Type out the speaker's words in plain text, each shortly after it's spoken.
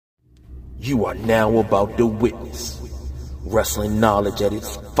You are now about to witness wrestling knowledge at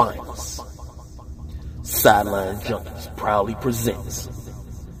its finest. Sideline Junkies proudly presents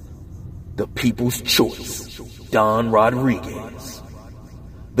the People's Choice, Don Rodriguez,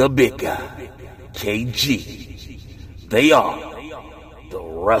 the Big Guy, KG. They are the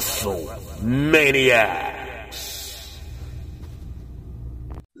WrestleManiacs.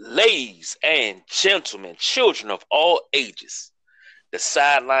 Ladies and gentlemen, children of all ages, the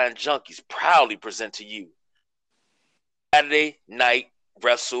Sideline Junkies proudly present to you Saturday Night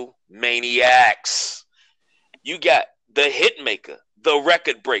WrestleManiacs. You got the Hitmaker, the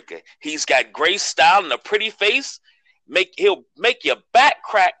Record Breaker. He's got great style and a pretty face. He'll make your back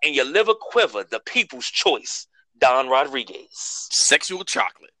crack and your liver quiver. The People's Choice, Don Rodriguez. Sexual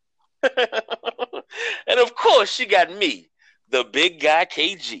chocolate. And of course, you got me, the Big Guy,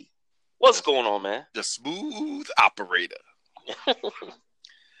 KG. What's going on, man? The smooth operator.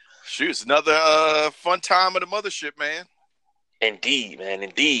 Shoot, it's another fun time of the mothership, man. Indeed, man.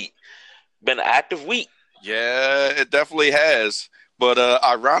 Indeed. Been an active week. Yeah, it definitely has. But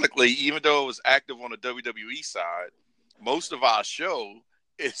ironically, even though it was active on the WWE side, most of our show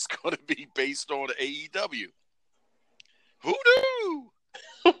is going to be based on the AEW. Who knew?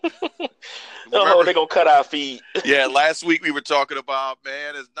 Oh, they're going to cut our feed. Yeah, last week we were talking about,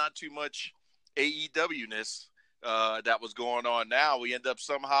 man, there's not too much AEW-ness that was going on now. We end up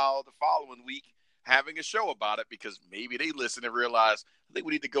somehow the following week having a show about it because maybe they listen and realize, I think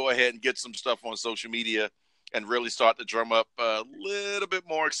we need to go ahead and get some stuff on social media and really start to drum up a little bit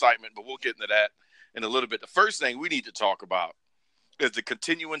more excitement, but we'll get into that in a little bit. The first thing we need to talk about is the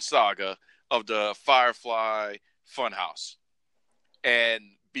continuing saga of the Firefly Funhouse. And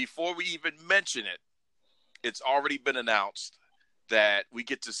before we even mention it, it's already been announced that we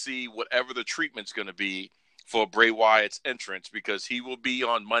get to see whatever the treatment's going to be for Bray Wyatt's entrance because he will be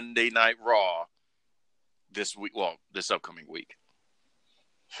on Monday Night Raw this week. Well, this upcoming week.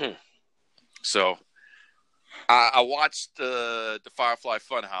 So I watched the Firefly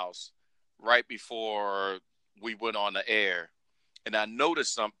Funhouse right before we went on the air, and I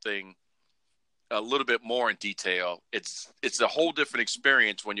noticed something a little bit more in detail. It's a whole different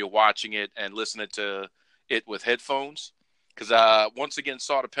experience when you're watching it and listening to it with headphones because I once again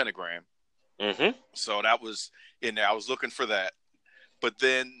saw the pentagram. Mm-hmm. So that was in there. I was looking for that. But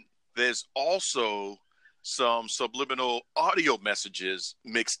then there's also some subliminal audio messages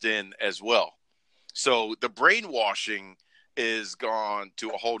mixed in as well. So the brainwashing is gone to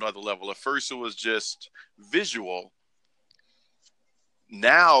a whole nother level. At first it was just visual.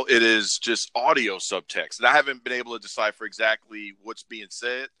 Now it is just audio subtext. And I haven't been able to decipher exactly what's being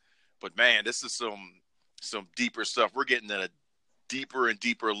said. But man, this is some deeper stuff. We're getting at a deeper and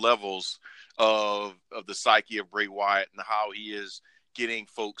deeper levels of the psyche of Bray Wyatt and how he is getting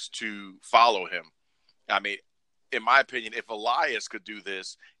folks to follow him. I mean, in my opinion, if Elias could do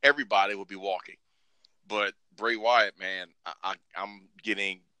this, everybody would be walking. But Bray Wyatt, man, I'm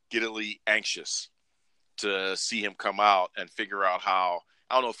getting giddily anxious to see him come out and figure out how.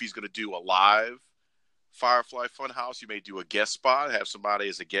 I don't know if he's going to do a live Firefly Funhouse. He may do a guest spot, have somebody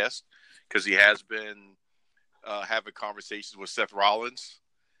as a guest, because he has been having conversations with Seth Rollins.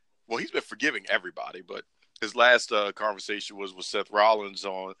 Well, he's been forgiving everybody, but his last conversation was with Seth Rollins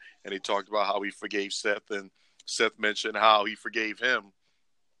and he talked about how he forgave Seth, and Seth mentioned how he forgave him.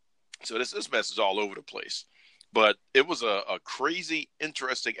 So this mess is all over the place. But it was a crazy,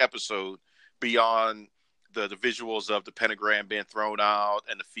 interesting episode beyond the visuals of the pentagram being thrown out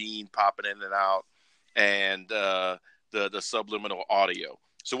and the Fiend popping in and out and the subliminal audio.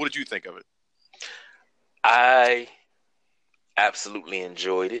 So what did you think of it? I absolutely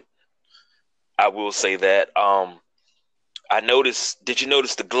enjoyed it. I will say that. I noticed. Did you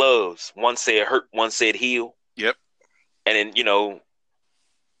notice the gloves? One said hurt, one said heal. Yep. And then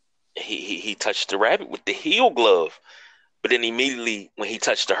he touched the rabbit with the heel glove, but then immediately when he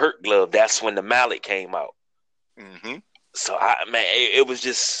touched the hurt glove, that's when the mallet came out. Mm-hmm. So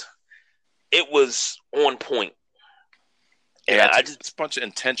it was on point. And yeah, it's a bunch of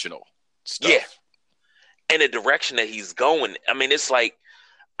intentional stuff. Yeah. And the direction that he's going. I mean, it's like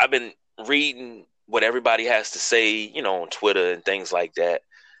I've been reading what everybody has to say, on Twitter and things like that.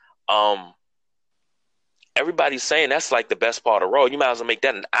 Everybody's saying that's like the best part of Raw. You might as well make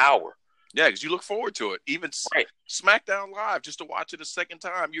that an hour. Yeah, because you look forward to it. Even right. SmackDown Live, just to watch it a second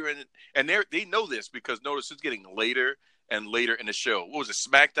time. You're in it, and they know this because notice it's getting later and later in the show. What was it,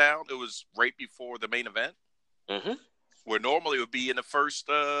 SmackDown? It was right before the main event, where normally it would be in the first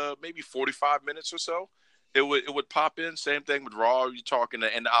maybe 45 minutes or so. It would pop in. Same thing with Raw. You're talking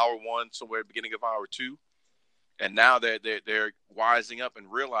in hour one, somewhere beginning of hour two. And now they're wising up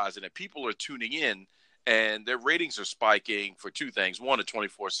and realizing that people are tuning in, and their ratings are spiking for two things. One, a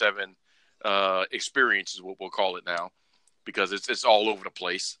 24/7 experience is what we'll call it now, because it's all over the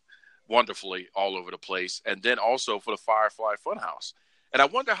place, wonderfully all over the place. And then also for the Firefly Funhouse. And I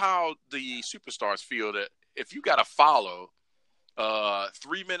wonder how the superstars feel that if you got to follow a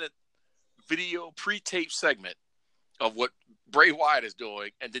 3-minute video pre-tape segment of what Bray Wyatt is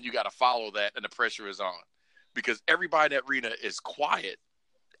doing, and then you got to follow that, and the pressure is on. Because everybody in that arena is quiet,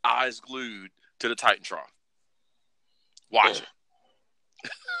 eyes glued to the Titantron. Watch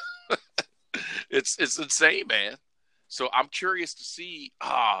it. It's insane, man. So I'm curious to see,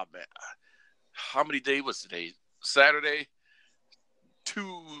 man, how many days was today? Saturday?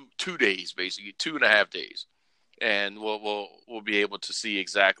 Two days, basically, 2.5 days. And we'll be able to see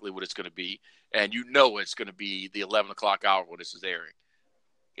exactly what it's going to be. And you know it's going to be the 11 o'clock hour when this is airing.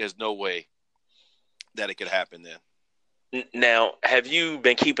 There's no way that it could happen then. Now, have you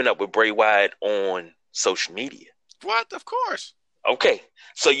been keeping up with Bray Wyatt on social media? What? Of course. Okay.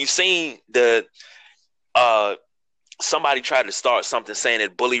 So you've seen somebody tried to start something saying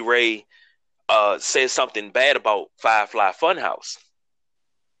that Bully Ray said something bad about Firefly Funhouse.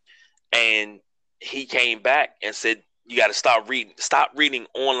 And he came back and said, you got to stop reading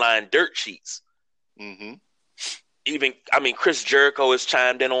online dirt sheets. Mm-hmm. Chris Jericho has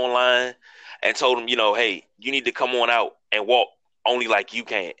chimed in online and told him, hey, you need to come on out and walk only like you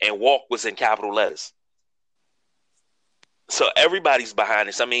can. And walk was in capital letters. So everybody's behind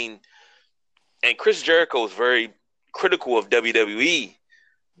this. And Chris Jericho is very critical of WWE,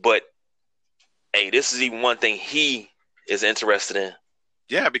 but hey, this is even one thing he is interested in.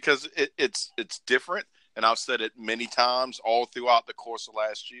 Yeah, because it's different. And I've said it many times all throughout the course of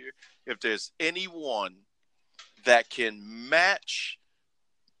last year. If there's anyone that can match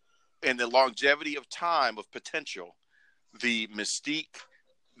in the longevity of time of potential, the mystique,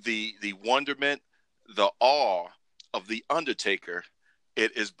 the wonderment, the awe of The Undertaker,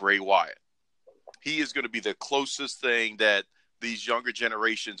 it is Bray Wyatt. He is going to be the closest thing that these younger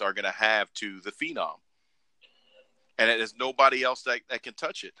generations are going to have to the Phenom. And there's nobody else that can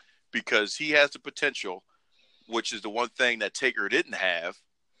touch it, because he has the potential, which is the one thing that Taker didn't have,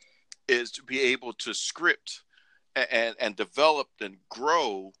 is to be able to script and develop and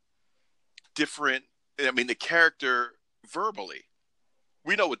grow different, the character verbally.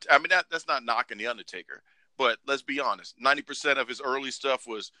 We know that's not knocking The Undertaker, but let's be honest. 90% of his early stuff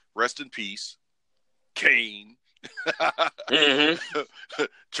was rest in peace, Kane, Mm-hmm.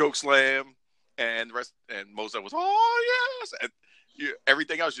 Chokeslam, and most of it was, oh yes, and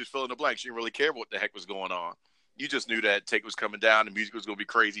everything else just fill in the blanks. You didn't really care what the heck was going on. You just knew that Taker was coming down, the music was going to be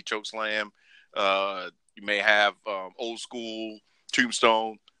crazy. Chokeslam, you may have old school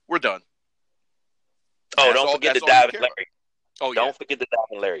Tombstone. We're done. Oh, don't forget the diving lariat. Oh, yeah. Don't forget the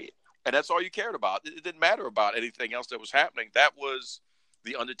diving lariat. And that's all you cared about. It didn't matter about anything else that was happening. That was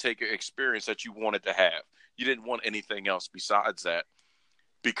the Undertaker experience that you wanted to have. You didn't want anything else besides that,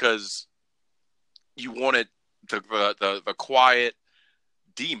 because you wanted the quiet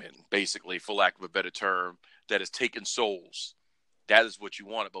demon, basically, for lack of a better term, that has taken souls. That is what you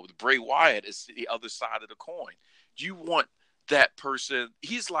wanted. But with Bray Wyatt, it's the other side of the coin. You want that person.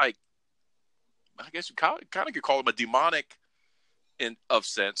 He's like, I guess you kind of could call him a demonic, of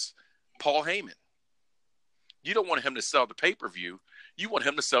sense, Paul Heyman. You don't want him to sell the pay-per-view. You want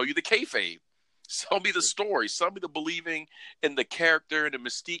him to sell you the kayfabe. Sell me the story. Sell me the believing in the character and the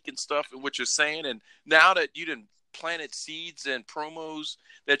mystique and stuff and what you're saying. And now that you didn't planted seeds and promos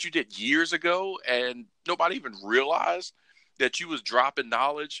that you did years ago, and nobody even realized that you was dropping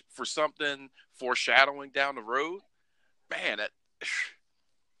knowledge for something foreshadowing down the road, man,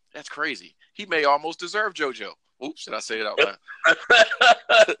 that's crazy. He may almost deserve JoJo. Oops, did I say it out loud?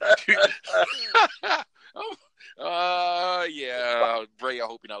 Yeah, Bray, I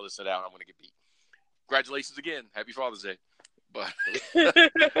hope you're not listening out. I'm going to get beat. Congratulations again. Happy Father's Day. But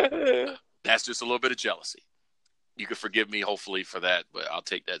that's just a little bit of jealousy. You can forgive me, hopefully, for that, but I'll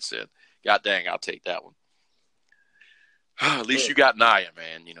take that sin. God dang, I'll take that one. At least you got Nia,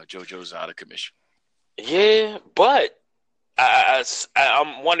 man. JoJo's out of commission. Yeah, but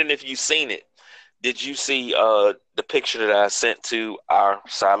I'm wondering if you've seen it. Did you see the picture that I sent to our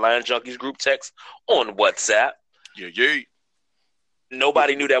Sideline Junkies group text on WhatsApp? Yeah.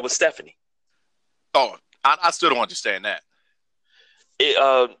 Nobody knew that was Stephanie. Oh, I still don't understand that.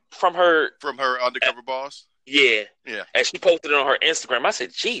 From her undercover boss? Yeah. Yeah. And she posted it on her Instagram. I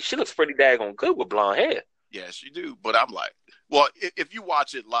said, gee, she looks pretty daggone good with blonde hair. Yes, you do. But I'm like, well, if you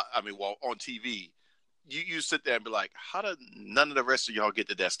watch it, on TV, you sit there and be like, how did none of the rest of y'all get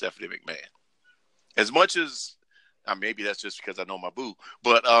to that Stephanie McMahon? As much as Maybe that's just because I know my boo.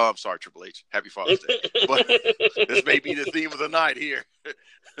 But sorry, Triple H. Happy Father's Day. But this may be the theme of the night here.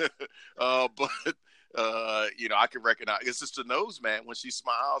 I can recognize it's just the nose, man. When she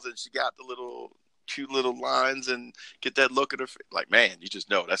smiles and she got the little cute little lines and get that look at her face, like, man, you just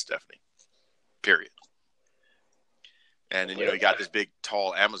know that's Stephanie. Period. And then you got this big,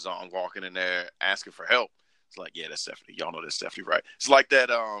 tall Amazon walking in there asking for help. It's like, yeah, that's Stephanie. Y'all know that's Stephanie, right? It's like that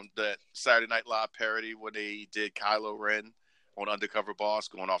that Saturday Night Live parody when they did Kylo Ren on Undercover Boss,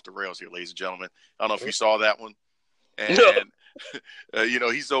 going off the rails here, ladies and gentlemen. I don't know if you saw that one. And,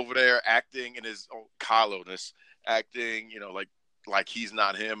 he's over there acting in his own Kylo-ness, acting, like he's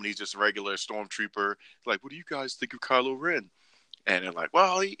not him and he's just a regular stormtrooper. Like, what do you guys think of Kylo Ren? And they're like,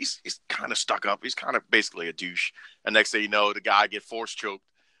 well, he's kind of stuck up. He's kind of basically a douche. And next thing you know, the guy get force choked.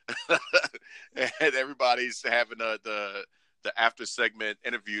 And everybody's having the after segment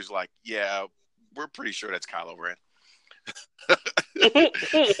interviews like, yeah, we're pretty sure that's Kylo Ren.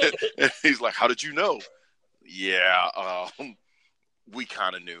 And he's like, how did you know? Yeah, we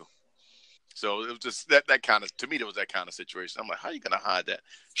kind of knew. So it was just that kind of, to me, there was that kind of situation. I'm like, how are you going to hide that?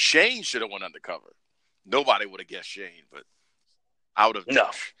 Shane should have went undercover. Nobody would have guessed Shane, but I would have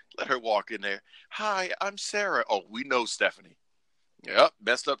let her walk in there. Hi, I'm Sarah. Oh, we know Stephanie. Yep,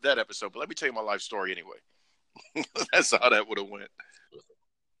 messed up that episode. But let me tell you my life story anyway. That's how that would have went.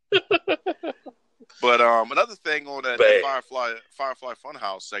 But another thing on that Firefly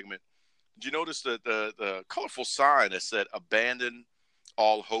Funhouse segment, did you notice the colorful sign that said "Abandon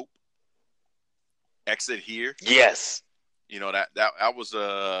all hope, exit here"? Yes. That was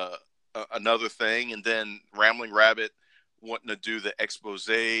another thing, and then Rambling Rabbit wanting to do the expose,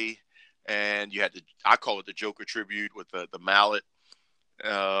 and you had I call it the Joker tribute with the mallet.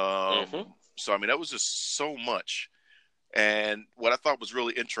 So that was just so much. And what I thought was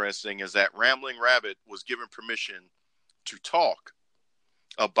really interesting is that Rambling Rabbit was given permission to talk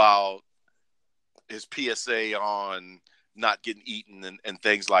about his PSA on not getting eaten and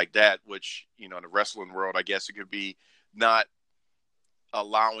things like that, which, in the wrestling world, I guess it could be not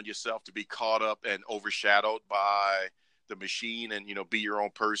allowing yourself to be caught up and overshadowed by the machine and, be your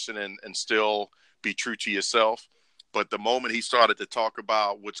own person and still be true to yourself. But the moment he started to talk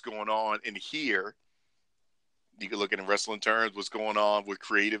about what's going on in here, you can look at in wrestling terms, what's going on with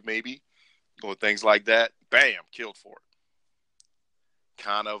creative maybe, or things like that, bam, killed for it.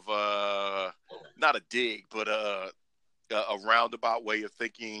 Kind of not a dig, but a roundabout way of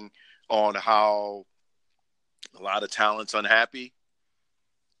thinking on how a lot of talent's unhappy.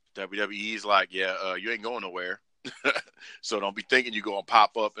 WWE's like, yeah, you ain't going nowhere. So don't be thinking you're going to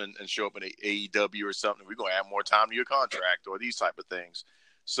pop up and show up in AEW or something. We're going to add more time to your contract or these type of things.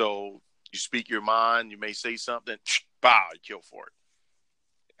 So you speak your mind, you may say something, bow, you kill for it.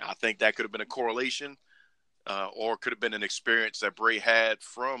 I think that could have been a correlation or could have been an experience that Bray had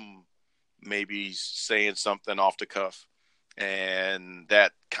from maybe saying something off the cuff. And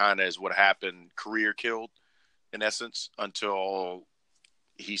that kind of is what happened. Career killed, in essence, until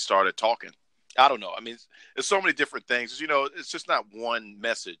he started talking. I don't know. There's so many different things. It's just not one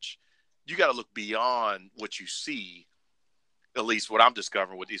message. You got to look beyond what you see, at least what I'm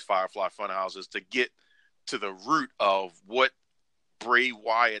discovering with these Firefly Funhouses, to get to the root of what Bray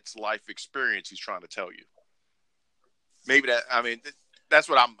Wyatt's life experience he's trying to tell you. Maybe that's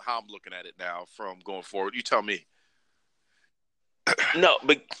how I'm looking at it now from going forward. You tell me. No,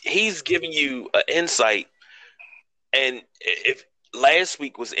 but he's giving you an insight. And if last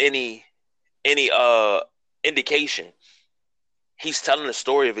week was any indication, he's telling the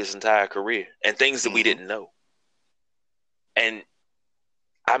story of his entire career and things that we didn't know. And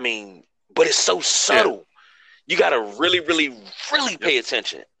but it's so subtle. Yeah. You got to really, really, really pay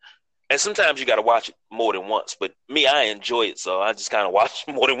attention. And sometimes you got to watch it more than once. But me, I enjoy it, so I just kind of watch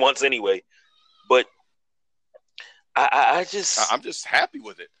more than once anyway. But I'm just happy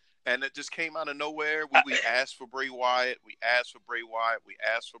with it. And it just came out of nowhere. We asked for Bray Wyatt. We asked for Bray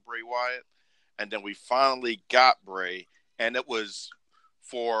Wyatt. And then we finally got Bray. And it was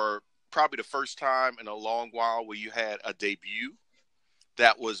for probably the first time in a long while where you had a debut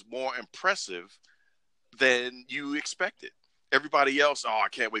that was more impressive than you expected. Everybody else, I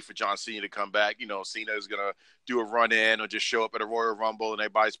can't wait for John Cena to come back. Cena is going to do a run-in or just show up at a Royal Rumble and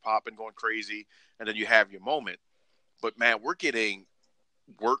everybody's popping, going crazy. And then you have your moment. But, man, we're getting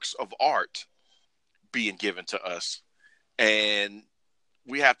works of art being given to us. And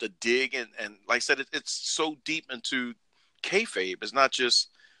we have to dig and like I said, it's so deep into kayfabe. It's not just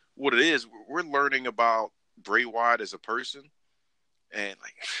what it is. We're learning about Bray Wyatt as a person. And,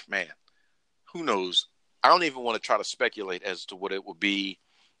 man, who knows? I don't even want to try to speculate as to what it will be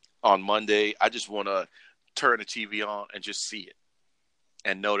on Monday. I just want to turn the TV on and just see it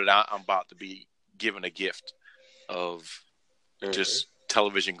and know that I'm about to be given a gift of just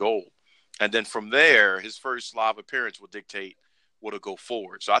television gold. And then from there, his first live appearance will dictate what'll go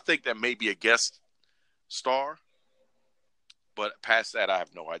forward. So I think that may be a guest star, but past that, I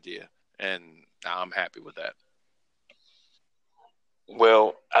have no idea. And I'm happy with that.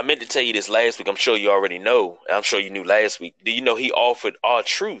 Well, I meant to tell you this last week. I'm sure you already know. I'm sure you knew last week. Do you know he offered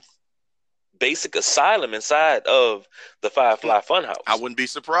R-Truth basic asylum inside of the Firefly Funhouse? I wouldn't be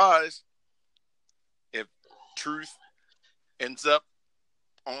surprised if Truth ends up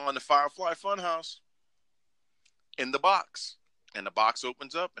on the Firefly Funhouse in the box. And the box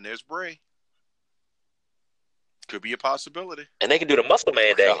opens up and there's Bray. Could be a possibility. And they can do the Muscle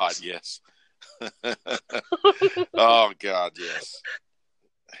Man dance. God, yes. Oh God, yes.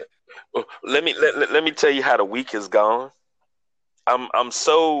 Let me tell you how the week has gone. I'm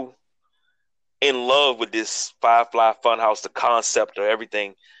so in love with this Firefly Funhouse, the concept of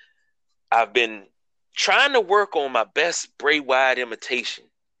everything. I've been trying to work on my best Bray Wyatt imitation.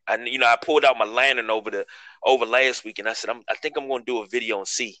 I pulled out my lantern over last week, and I said, I think I'm going to do a video and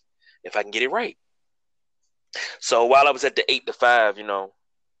see if I can get it right. So while I was at the 8 to 5,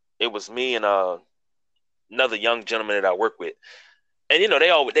 it was me and another young gentleman that I work with, and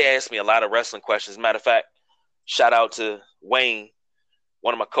they asked me a lot of wrestling questions. Matter of fact, shout out to Wayne,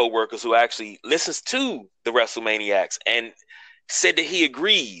 one of my coworkers who actually listens to the WrestleManiacs and said that he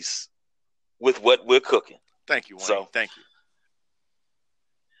agrees with what we're cooking. Thank you, Wayne. Thank you.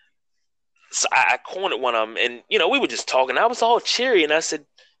 So I cornered one of them, and we were just talking. I was all cheery, and I said,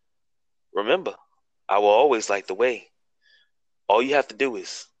 "Remember, I will always light the way. All you have to do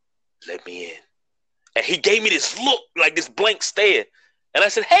is let me in." And he gave me this look, like this blank stare. And I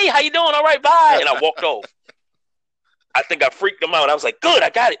said, "Hey, how you doing? All right, bye." And I walked off. I think I freaked him out. I was like, "Good, I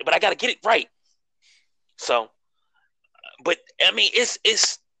got it, but I got to get it right." So, but I mean,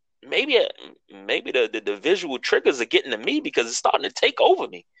 it's maybe the visual triggers are getting to me because it's starting to take over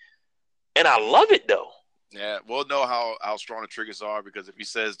me, and I love it though. Yeah, we'll know how strong the triggers are because if he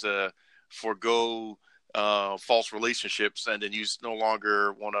says to forgo false relationships and then you no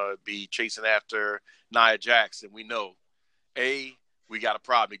longer want to be chasing after Nia Jax, and we know A, we got a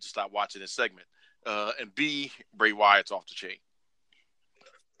problem. You just stop watching this segment, and B, Bray Wyatt's off the chain.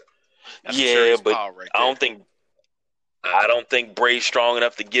 That's but right I don't think Bray's strong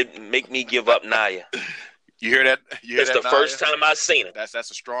enough to make me give up Nia. You hear that? It's the first time I've seen it. That's a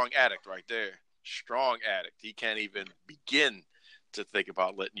strong addict right there. Strong addict. He can't even begin to think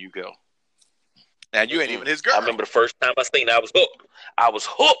about letting you go. And you ain't even his girl. I remember the first time I seen it, I was hooked. I was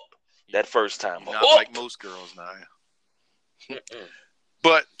hooked that first time. Not like most girls, Nia.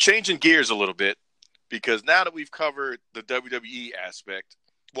 But changing gears a little bit, because now that we've covered the WWE aspect,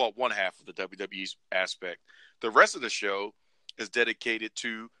 well, one half of the WWE aspect, the rest of the show is dedicated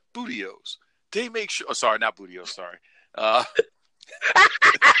to Bootios. They make sure. Oh, sorry, not Bootios. Sorry.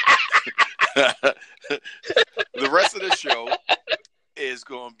 The rest of the show is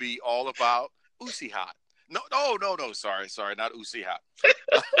going to be all about Uzi Hot. No. Sorry, not Uzi Hot.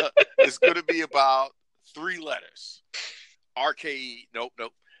 It's going to be about 3 letters. RKE. Nope.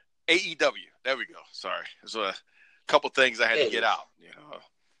 AEW. There we go. Sorry. There's a couple things I had to get out.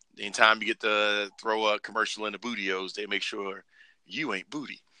 Anytime you get to throw a commercial in the Bootios, they make sure you ain't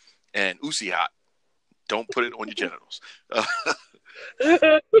booty. And Uzi Hot. Don't put it on your genitals.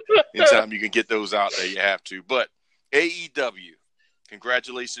 Anytime you can get those out there, you have to. But AEW,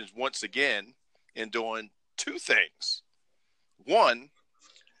 congratulations once again in doing 2 things. 1,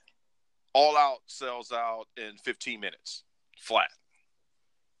 All Out sells out in 15 minutes, flat.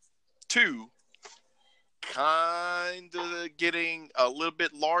 2, kind of getting a little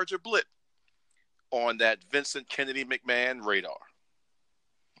bit larger blip on that Vincent Kennedy McMahon radar.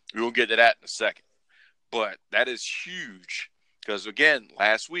 We will get to that in a second. But that is huge because, again,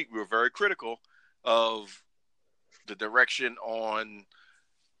 last week we were very critical of the direction on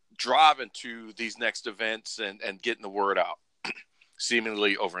driving to these next events and getting the word out.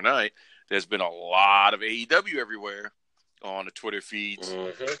 Seemingly overnight, there's been a lot of AEW everywhere on the Twitter feeds.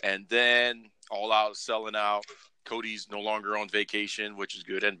 And then All Out is selling out. Cody's no longer on vacation, which is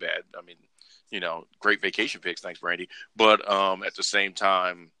good and bad. I mean, great vacation picks. Thanks, Brandy. But at the same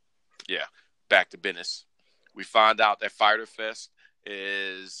time, yeah, back to business. We find out that Fyter Fest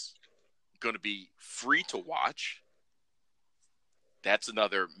is going to be free to watch. That's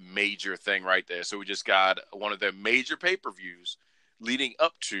another major thing right there. So we just got one of their major pay-per-views leading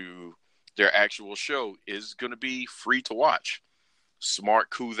up to their actual show is going to be free to watch. Smart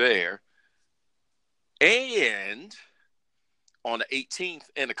coup there. And on the 18th,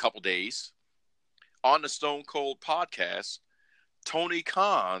 in a couple days, on the Stone Cold podcast, Tony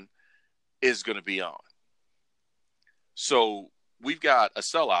Khan is going to be on. So we've got a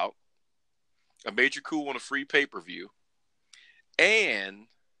sellout, a Major Cool on a free pay-per-view, and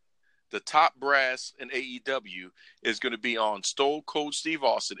the top brass in AEW is going to be on Stone Cold Steve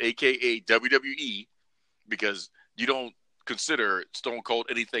Austin, a.k.a. WWE, because you don't consider Stone Cold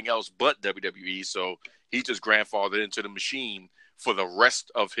anything else but WWE, so he just grandfathered into the machine for the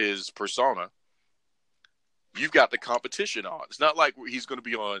rest of his persona. You've got the competition on. It's not like he's going to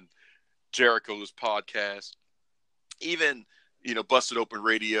be on Jericho's podcast. Even, Busted Open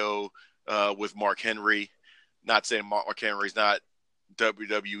Radio with Mark Henry. Not saying Mark Henry's not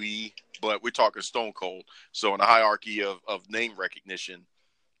WWE, but we're talking Stone Cold. So in the hierarchy of name recognition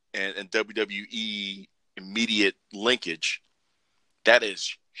and WWE immediate linkage, that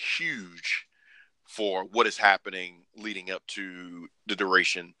is huge for what is happening leading up to the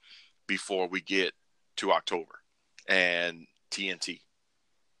duration before we get to October and TNT.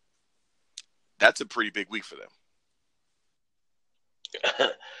 That's a pretty big week for them.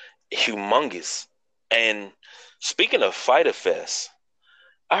 Humongous. And speaking of Fyter Fest,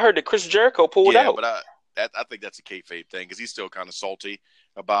 I heard that Chris Jericho pulled out. Yeah, but I think that's a kayfabe thing because he's still kind of salty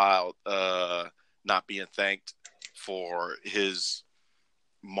about not being thanked for his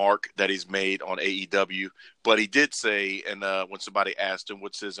mark that he's made on AEW. But he did say, and when somebody asked him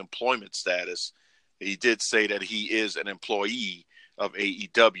what's his employment status, he did say that he is an employee of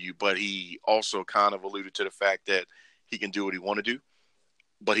AEW, but he also kind of alluded to the fact that he can do what he want to do,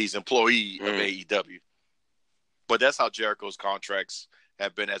 but he's employee of AEW. But that's how Jericho's contracts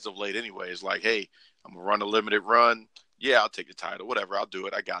have been as of late anyway. It's like, hey, I'm going to run a limited run. Yeah, I'll take the title. Whatever, I'll do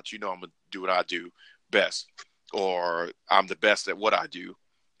it. I got you. I'm going to do what I do best, or I'm the best at what I do.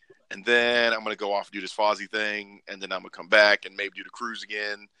 And then I'm going to go off and do this Fozzy thing, and then I'm going to come back and maybe do the cruise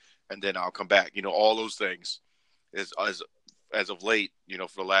again, and then I'll come back. All those things as of late,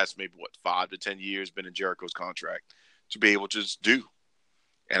 for the last maybe 5 to 10 years, been in Jericho's contract to be able to just do.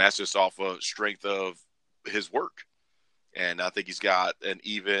 And that's just off of strength of his work. And I think he's got an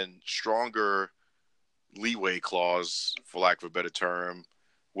even stronger leeway clause, for lack of a better term,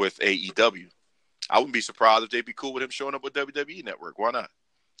 with AEW. I wouldn't be surprised if they'd be cool with him showing up with WWE Network. Why not?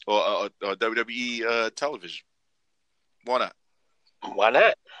 Or WWE television. Why not? Why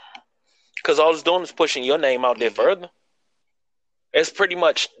not? Because all it's doing is pushing your name out there further. It's pretty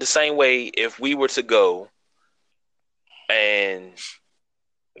much the same way if we were to go and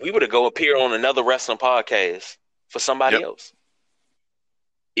we were to go appear on another wrestling podcast for somebody else.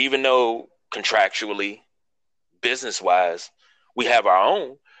 Even though contractually, business-wise, we have our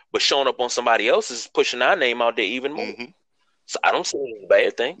own, but showing up on somebody else's pushing our name out there even more. So I don't see any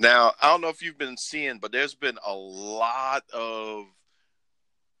bad thing. Now, I don't know if you've been seeing, but there's been a lot of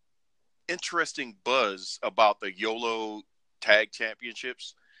interesting buzz about the YOLO tag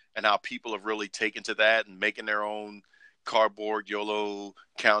championships and how people have really taken to that and making their own cardboard YOLO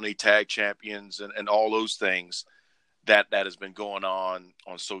county tag champions and all those things that has been going on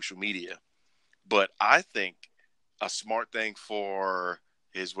social media. But I think a smart thing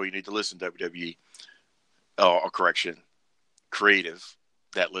is where you need to listen, WWE, or correction, creative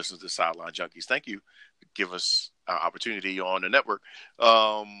that listens to Sideline Junkies. Thank you. Give us an opportunity on the network.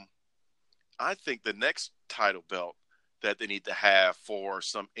 I think the next title belt that they need to have for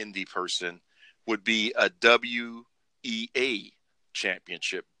some indie person would be a WEA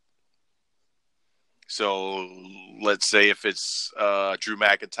championship. So let's say if it's Drew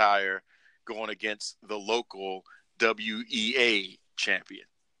McIntyre going against the local WEA champion.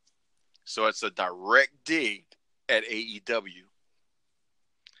 So it's a direct dig at AEW.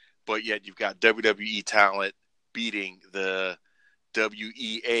 But yet you've got WWE talent beating the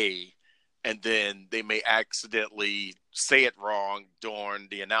WEA, and then they may accidentally say it wrong during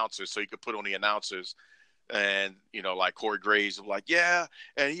the announcers, so you could put on the announcers, and like Corey Graves was like, yeah,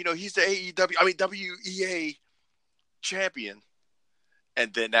 and he's the WEA champion,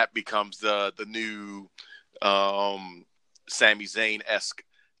 and then that becomes the new Sami Zayn-esque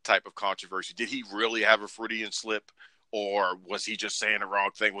type of controversy. Did he really have a Freudian slip, or was he just saying the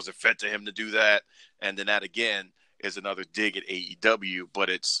wrong thing? Was it fed to him to do that? And then that again is another dig at AEW, but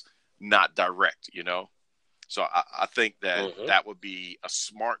it's not direct, So I think that that would be a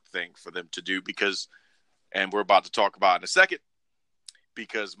smart thing for them to do because, and we're about to talk about in a second,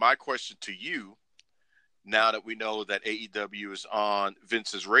 because my question to you, now that we know that AEW is on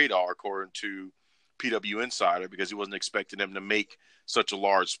Vince's radar, according to PW Insider, because he wasn't expecting them to make such a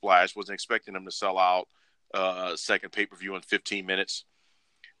large splash, wasn't expecting them to sell out second pay-per-view in 15 minutes.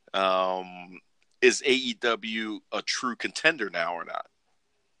 Is AEW a true contender now or not?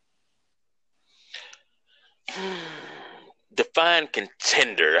 Define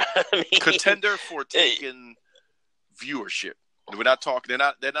contender. I mean, Contender for taking viewership. We're not talking.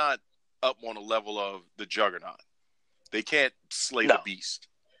 They're not up on a level of the Juggernaut. They can't slay the beast,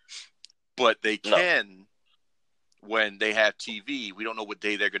 but they can when they have TV. We don't know what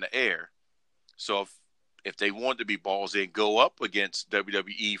day they're going to air. So if they want to be balls, they go up against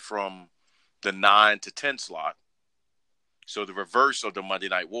WWE from the 9 to 10 slot. So the reverse of the Monday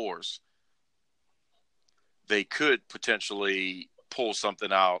Night Wars. They could potentially pull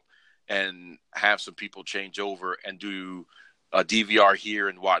something out and have some people change over and do a DVR here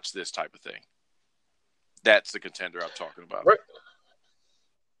and watch this type of thing. That's the contender I'm talking about. Right.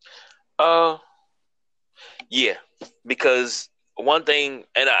 Yeah, because one thing,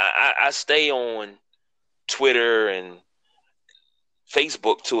 and I stay on Twitter and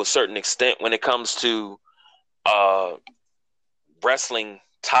Facebook to a certain extent when it comes to wrestling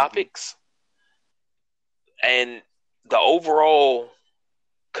topics. And the overall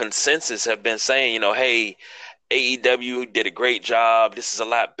consensus have been saying, hey, AEW did a great job. This is a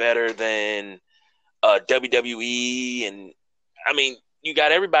lot better than WWE. And I mean, you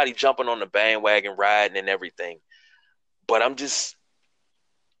got everybody jumping on the bandwagon, riding and everything. But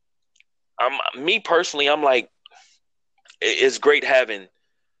me personally, I'm like, it's great having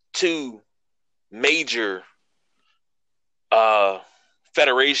two major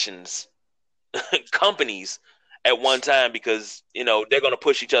federations, companies at one time, because they're going to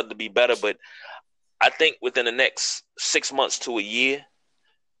push each other to be better. But I think within the next 6 months to a year,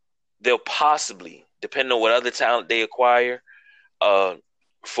 they'll possibly, depending on what other talent they acquire,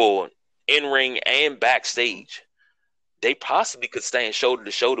 for in-ring and backstage, they possibly could stand shoulder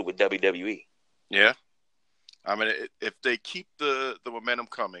to shoulder with WWE. Yeah. I mean, if they keep the momentum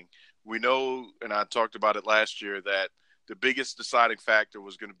coming, we know, and I talked about it last year, that the biggest deciding factor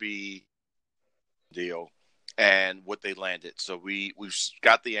was going to be deal and what they landed. So we've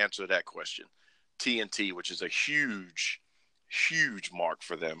got the answer to that question. TNT, which is a huge, huge mark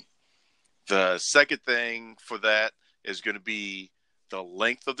for them. The second thing for that is going to be the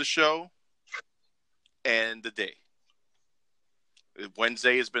length of the show and the day.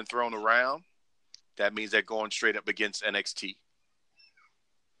 Wednesday has been thrown around. That means they're going straight up against NXT,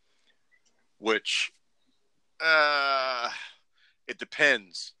 which it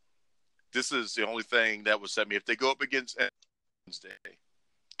depends. This is the only thing that would upset me. If they go up against Wednesday,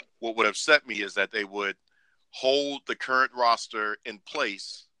 what would upset me is that they would hold the current roster in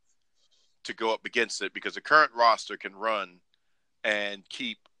place to go up against it, because the current roster can run and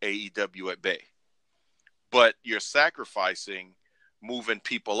keep AEW at bay. But you're sacrificing moving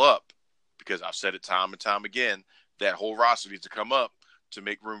people up, because I've said it time and time again, that whole roster needs to come up to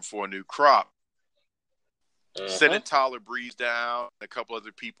make room for a new crop. Sending Tyler Breeze down, a couple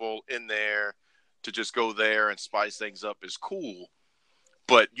other people in there to just go there and spice things up is cool,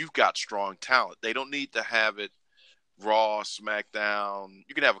 but you've got strong talent. They don't need to have it Raw, SmackDown.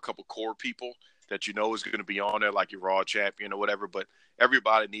 You can have a couple core people that is going to be on there, like your Raw champion or whatever, but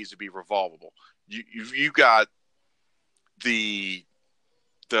everybody needs to be revolvable. You got the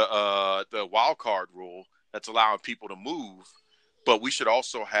wild card rule that's allowing people to move, but we should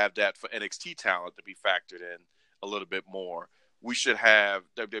also have that for NXT talent to be factored in a little bit more. We should have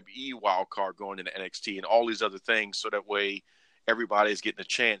WWE wild card going into NXT and all these other things, so that way everybody's getting a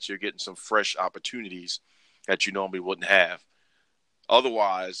chance. You're getting some fresh opportunities that you normally wouldn't have.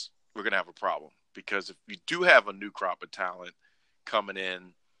 Otherwise, we're going to have a problem, because if you do have a new crop of talent coming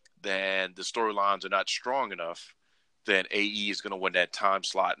in, then the storylines are not strong enough, then AE is going to win that time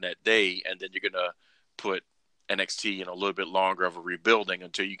slot in that day, and then you're going to put NXT in a little bit longer of a rebuilding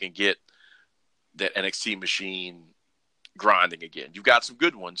until you can get that NXT machine grinding again. You've got some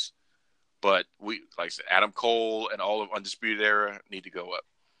good ones, but like I said, Adam Cole and all of Undisputed Era need to go up.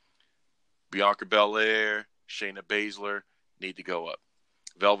 Bianca Belair, Shayna Baszler need to go up.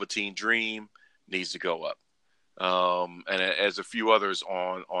 Velveteen Dream needs to go up. And as a few others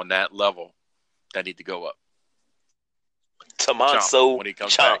on that level that need to go up. Tommaso when he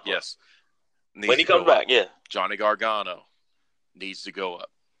comes back, yes. When he comes back, yeah. Johnny Gargano needs to go up.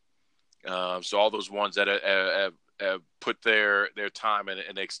 So all those ones that have put their time in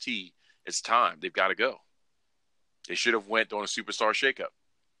NXT, it's time. They've got to go. They should have went on a superstar shakeup.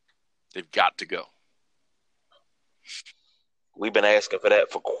 They've got to go. We've been asking for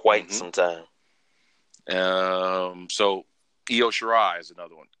that for quite some time. So Io Shirai is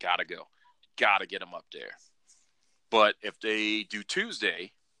another one. Got to go. Got to get him up there. But if they do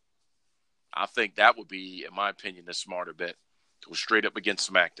Tuesday, I think that would be, in my opinion, the smarter bet. Go straight up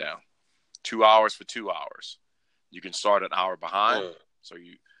against SmackDown. 2 hours for 2 hours. You can start an hour behind. So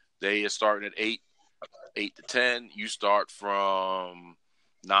they are starting at 8. 8 to 10, you start from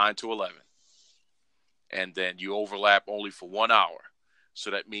 9 to 11. And then you overlap only for 1 hour.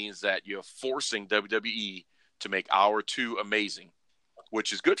 So that means that you're forcing WWE to make hour 2 amazing,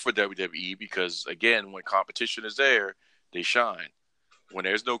 which is good for WWE because, again, when competition is there, they shine. When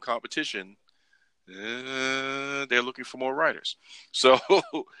there's no competition, they're looking for more writers. So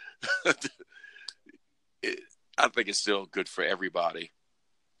I think it's still good for everybody.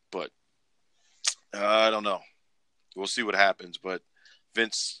 But I don't know. We'll see what happens. But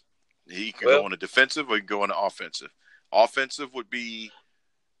Vince, he can go on the defensive or he can go on the offensive. Offensive would be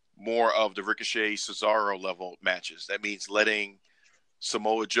more of the Ricochet Cesaro level matches. That means letting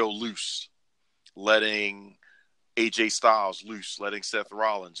Samoa Joe loose, letting AJ Styles loose, letting Seth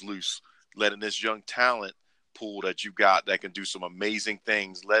Rollins loose, letting this young talent pool that you got that can do some amazing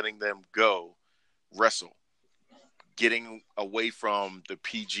things, letting them go wrestle, getting away from the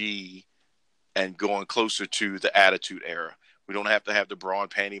PG and going closer to the Attitude Era. We don't have to have the bra and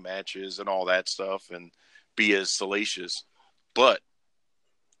panty matches and all that stuff and be as salacious, but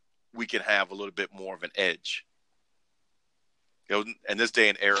we can have a little bit more of an edge. You know, in this day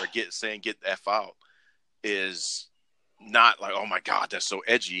and era, saying get the F out is not like, oh my God, that's so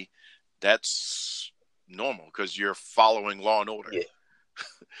edgy. That's normal because you're following Law and Order. Yeah.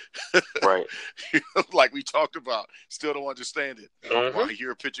 Right. Like we talked about, still don't understand it. Mm-hmm. While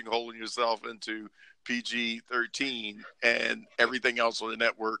you're pigeonholing yourself into PG-13 and everything else on the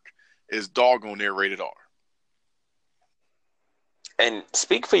network is doggone near rated R. And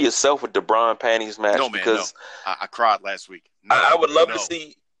speak for yourself with the bra and panties match. No, man, because no. I cried last week. No, I would love to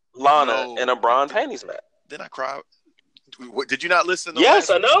see Lana in a bra and panties match. Then I cried. Did you not listen? Yes,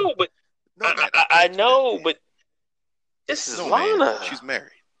 I know, but no, man, I know, but this is Lana. Man, she's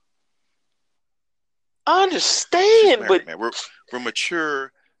married. I understand, married, but man. We're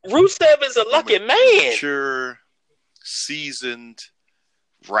mature. Rusev is a lucky man. Mature, seasoned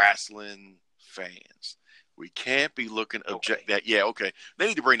wrestling fans. We can't be looking object that. Yeah, okay. They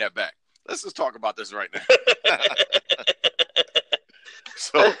need to bring that back. Let's just talk about this right now.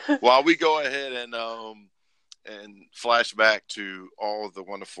 So while we go ahead and flash back to all of the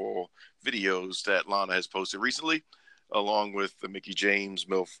wonderful videos that Lana has posted recently, along with the Mickie James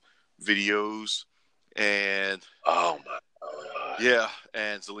MILF videos and oh my God. Yeah,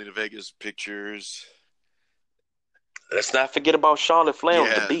 and Zelina Vega's pictures. Let's not forget about Charlotte Flair on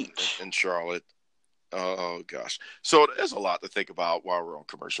the beach. And Charlotte. Oh, gosh. So there's a lot to think about while we're on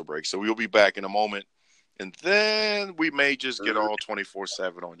commercial break. So we'll be back in a moment. And then we may just get all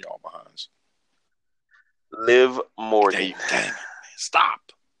 24/7 on y'all behinds. Liv Morgan. Damn it. Stop.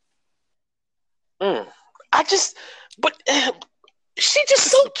 But she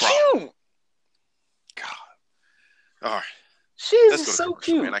just so cute. God. All right. She's so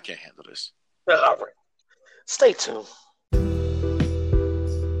cute. Man, I can't handle this. All right. Stay tuned.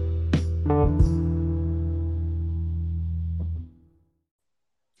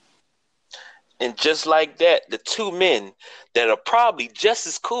 And just like that, the two men that are probably just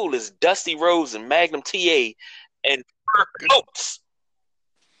as cool as Dusty Rhodes and Magnum TA and Oates.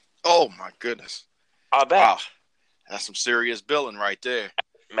 Oh my goodness. Are back. Wow. That's some serious billing right there.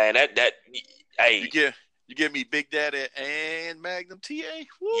 Man, that hey. You give me Big Daddy and Magnum TA?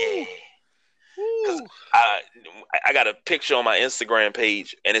 Woo. Yeah. Woo. I got a picture on my Instagram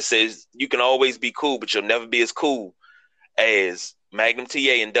page and it says you can always be cool, but you'll never be as cool as Magnum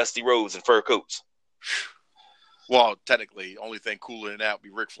TA and Dusty Rhodes and fur coats. Well, technically, only thing cooler than that would be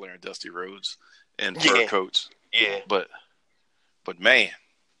Ric Flair and Dusty Rhodes and fur coats. Yeah. But man,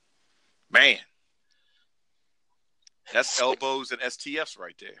 that's elbows and STFs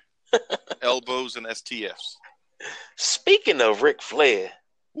right there. Elbows and STFs. Speaking of Ric Flair,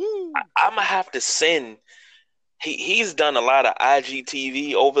 I'm gonna have to send. He's done a lot of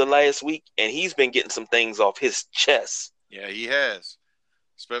IGTV over the last week, and he's been getting some things off his chest. Yeah, he has.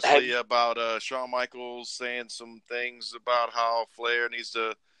 Especially about Shawn Michaels saying some things about how Flair needs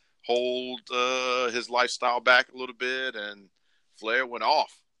to hold his lifestyle back a little bit, and Flair went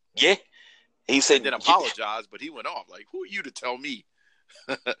off. Yeah. He said, he didn't apologize, but he went off. Like, who are you to tell me?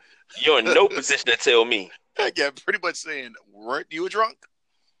 You're in no position to tell me. Yeah, pretty much saying, weren't you a drunk?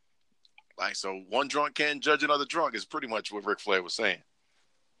 Like, so one drunk can't judge another drunk is pretty much what Ric Flair was saying.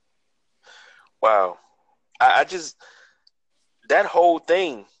 Wow. I just that whole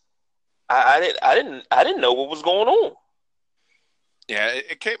thing, I didn't know what was going on. Yeah,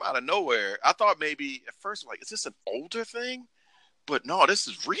 it came out of nowhere. I thought maybe at first, like, is this an older thing? But no, this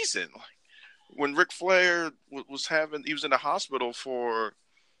is recent. Like, when Ric Flair he was in the hospital for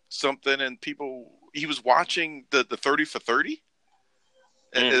something, and he was watching the 30 for 30,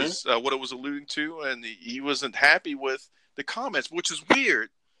 is what it was alluding to, and he wasn't happy with the comments, which is weird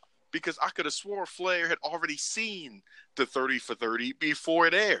because I could have swore Flair had already seen the 30 for 30 before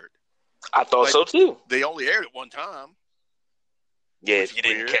it aired. I thought so too. They only aired it one time. Yeah, if you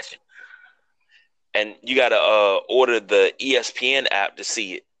didn't catch it. And you got to order the ESPN app to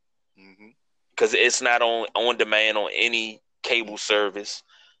see it. Because it's not on demand on any cable service.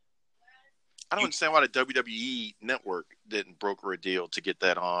 I don't understand why the WWE network didn't broker a deal to get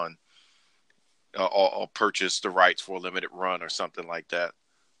that on or purchase the rights for a limited run or something like that.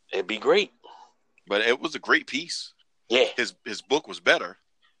 It'd be great. But it was a great piece. Yeah. His book was better.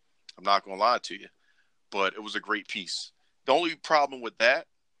 I'm not going to lie to you. But it was a great piece. The only problem with that,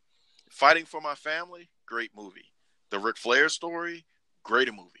 Fighting for My Family, great movie. The Ric Flair story,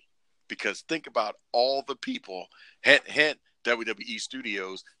 greater movie. Because think about all the people, hint, WWE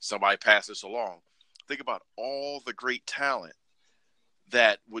Studios, somebody pass this along. Think about all the great talent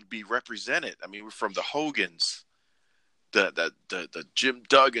that would be represented. I mean, from the Hogans, the Jim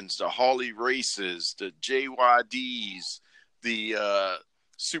Duggans, the Harley Races, the JYDs, the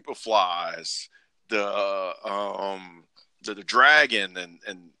Superflies, the Dragon,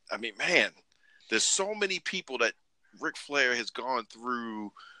 and I mean, man, there's so many people that Ric Flair has gone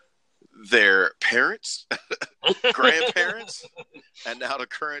through their parents, grandparents, and now the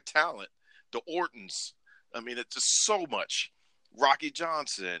current talent, the Ortons. I mean, it's just so much. Rocky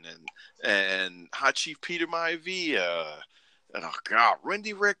Johnson and High Chief Peter Maivia, and oh God,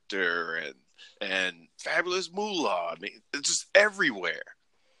 Randy Richter and Fabulous Moolah. I mean, it's just everywhere.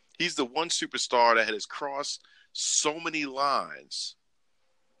 He's the one superstar that has crossed so many lines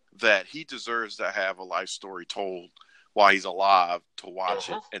that he deserves to have a life story told while he's alive to watch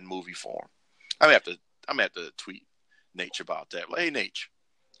it in movie form. I'm gonna have to tweet Nate about that. Like, hey, Nate,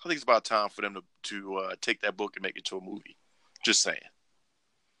 I think it's about time for them to take that book and make it to a movie. Just saying.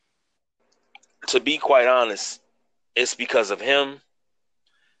 To be quite honest, it's because of him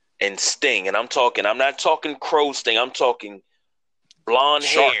and Sting. And I'm not talking Crow Sting. I'm talking blonde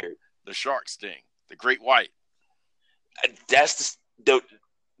hair. The Shark Sting. The Great White. That's the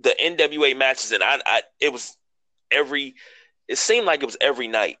NWA matches. And it seemed like it was every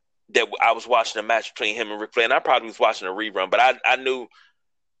night that I was watching a match between him and Ric Flair. And I probably was watching a rerun, but I knew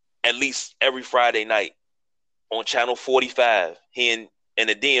at least every Friday night on Channel 45, he in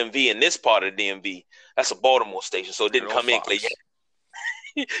the DMV, in this part of the DMV, that's a Baltimore station, so it didn't come in.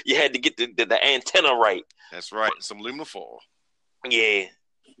 You had to get the antenna right. That's right. Some aluminum foil. Yeah.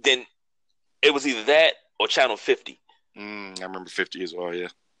 Then it was either that or Channel 50. I remember 50 as well, yeah.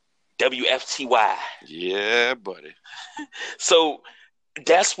 WFTY. Yeah, buddy. So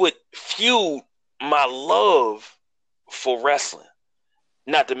that's what fueled my love for wrestling.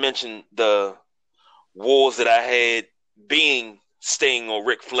 Not to mention the wars that I had being Sting or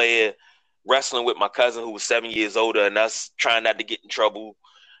Ric Flair, wrestling with my cousin who was 7 years older, and us trying not to get in trouble.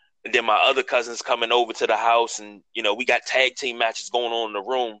 And then my other cousins coming over to the house, and we got tag team matches going on in the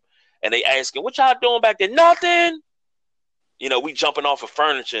room, and they asking, "What y'all doing back there?" "Nothing." We jumping off of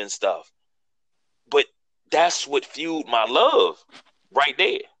furniture and stuff. But that's what fueled my love right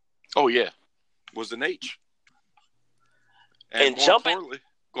there. Oh yeah, was an H. And jumping.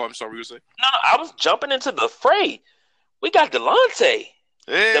 Go on, I'm sorry, what you were saying? No, I was jumping into the fray. We got Delonte,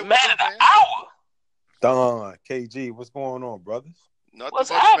 the man of the hour. Don, KG, what's going on, brothers?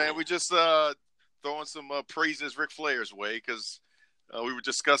 Nothing much, man. We just throwing some praises Ric Flair's way because we were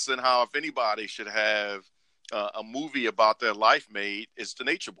discussing how if anybody should have a movie about their life made, it's the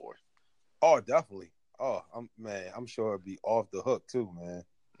Nature Boy. Oh, definitely. Oh, I'm sure it'd be off the hook too, man.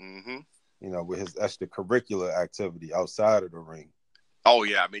 Mm-hmm. With his extracurricular activity outside of the ring. Oh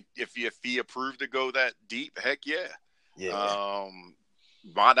yeah, I mean, if he approved to go that deep, heck yeah. Yeah.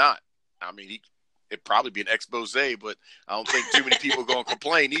 Why not? I mean, it'd probably be an expose, but I don't think too many people gonna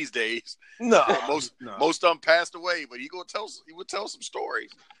complain these days. No, most of them passed away, but he would tell some stories.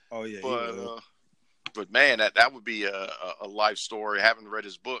 Oh yeah, but man, that would be a life story. I haven't read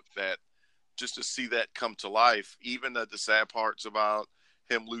his book, that just to see that come to life, even the sad parts about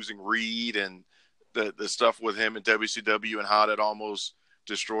him losing Reed and the stuff with him in WCW and how that almost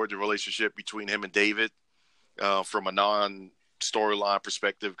destroyed the relationship between him and David from a non-storyline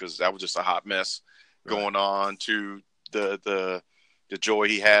perspective, because that was just a hot mess going on, to the joy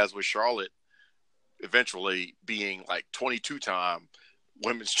he has with Charlotte eventually being like 22-time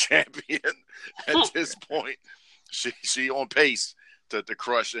women's champion at this point. She on pace to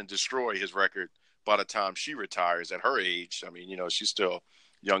crush and destroy his record by the time she retires at her age. I mean, she's still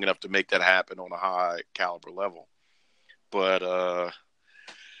young enough to make that happen on a high caliber level. But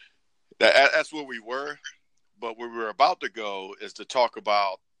that's where we were. But where we're about to go is to talk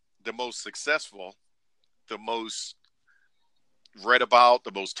about the most successful, the most read about,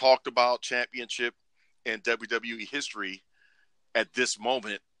 the most talked about championship in WWE history at this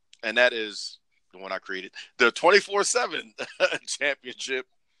moment. And that is the one I created, the 24/7 championship.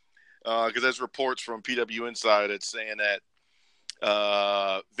 Because there's reports from PW Insider saying that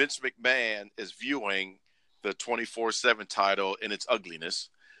Vince McMahon is viewing the 24/7 title in its ugliness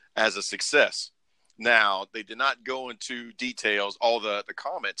as a success. Now, they did not go into details. All the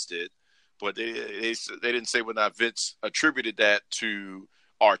comments did, but they didn't say whether or not Vince attributed that to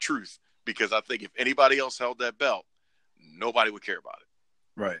R-Truth, because I think if anybody else held that belt, nobody would care about it.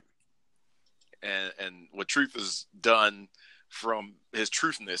 Right. And what Truth has done from his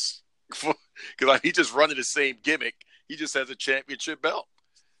truthness, because like, he just running the same gimmick. He just has a championship belt.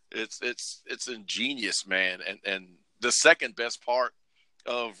 It's ingenious, man. And the second best part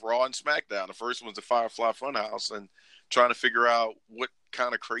of Raw and SmackDown. The first one's the Firefly Funhouse, and trying to figure out what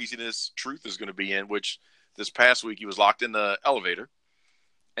kind of craziness Truth is going to be in, which this past week he was locked in the elevator,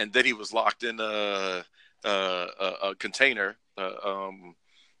 and then he was locked in a container,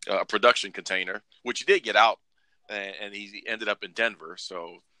 a production container, which he did get out, and he ended up in Denver.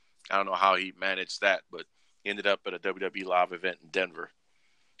 So I don't know how he managed that, but he ended up at a WWE live event in Denver.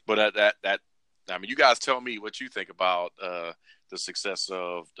 But I mean, you guys tell me what you think about the success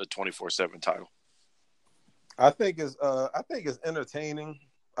of the 24/7 title. I think it's entertaining.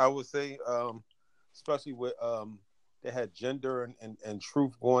 I would say, especially with they had Gender and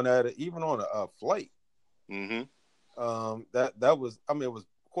Truth going at it, even on a flight. Mm-hmm. That was, I mean, it was,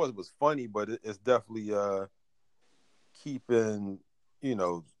 of course it was funny, but it's definitely keeping,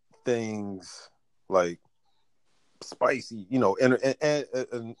 things like spicy,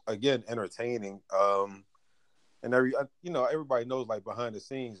 and again, entertaining. And everybody knows, like, behind the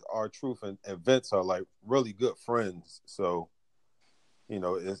scenes, R-Truth and Vince are like really good friends. So,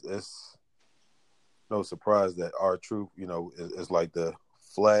 it's no surprise that R-Truth, is like the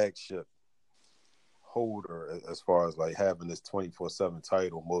flagship holder as far as like having this 24/7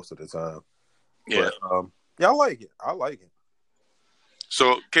 title most of the time. Yeah. But, I like it.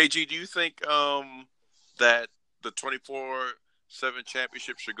 So, KG, do you think that the 24/7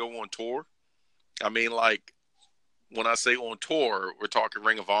 championship should go on tour? I mean, like, when I say on tour, we're talking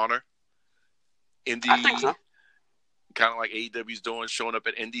Ring of Honor, indie, I think so. kind of like AEW's doing, showing up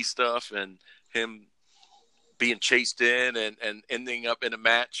at indie stuff, and him being chased in and ending up in a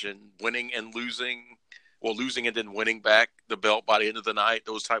match and winning and losing, or losing and then winning back the belt by the end of the night,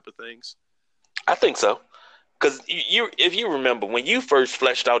 those type of things. I think so. Because if you remember, when you first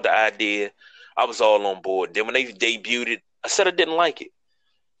fleshed out the idea, I was all on board. Then when they debuted it, I said I didn't like it.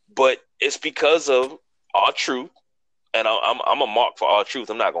 But it's because of R-Truth, and I'm a mark for R-Truth.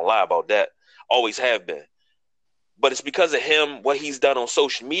 I'm not going to lie about that. Always have been. But it's because of him, what he's done on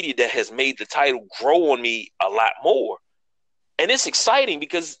social media, that has made the title grow on me a lot more. And it's exciting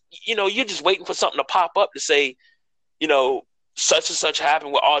because, you're just waiting for something to pop up to say, such and such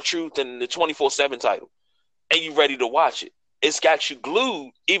happened with R-Truth and the 24/7 title. And you're ready to watch it. It's got you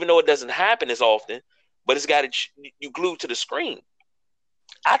glued, even though it doesn't happen as often, but it's got you glued to the screen.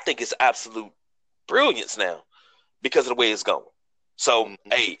 I think it's absolute brilliance now because of the way it's going. So,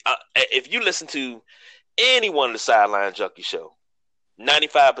 hey, if you listen to anyone on the Sideline Junkie show,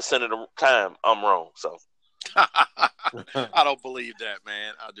 95% of the time I'm wrong. So I don't believe that,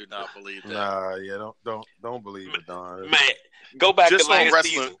 man. I do not believe that. Nah, yeah, don't believe it, Don. Man, go back just to on last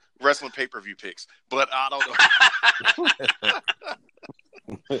season. wrestling pay-per-view picks, but I don't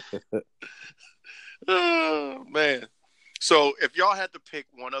know. Oh, man. So if y'all had to pick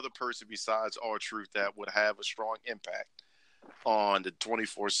one other person besides R-Truth that would have a strong impact on the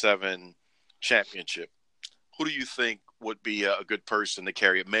 24/7 championship, who do you think would be a good person to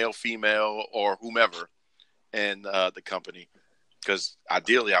carry it, male, female, or whomever in the company? Because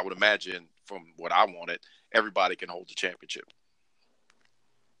ideally, I would imagine, from what I wanted, everybody can hold the championship.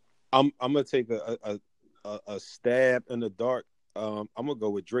 I'm gonna take a stab in the dark. I'm gonna go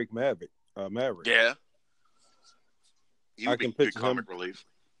with Drake Maverick. Yeah, I can picture comic relief.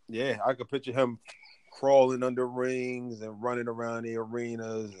 Yeah, I can picture him crawling under rings and running around the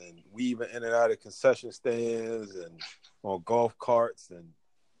arenas and weaving in and out of concession stands and on golf carts and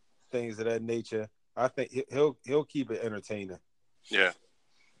things of that nature. I think he'll keep it entertaining. Yeah,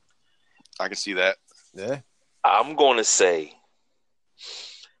 I can see that. Yeah, I'm going to say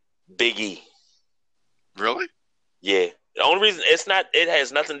Big E. Really? Yeah. The only reason it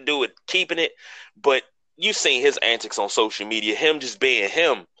has nothing to do with keeping it, but you've seen his antics on social media, him just being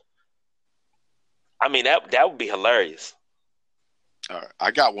him. I mean, that would be hilarious. All right,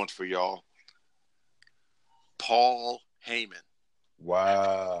 I got one for y'all. Paul Heyman.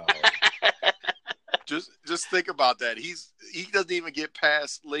 Wow. Just think about that. He doesn't even get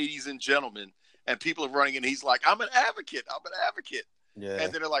past ladies and gentlemen, and people are running, and he's like, I'm an advocate. Yeah.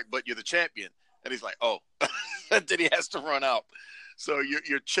 And then they're like, but you're the champion. And he's like, oh. And then he has to run out. So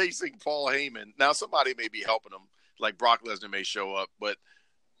you're chasing Paul Heyman. Now somebody may be helping him, like Brock Lesnar may show up, but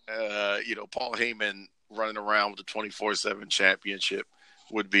Paul Heyman running around with the 24/7 championship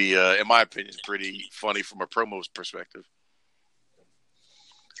would be, in my opinion, pretty funny from a promo perspective.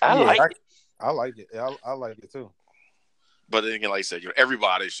 I like it. I like it. I like it too. But then again, like I said,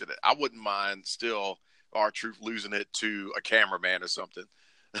 everybody should. I wouldn't mind still R-Truth losing it to a cameraman or something.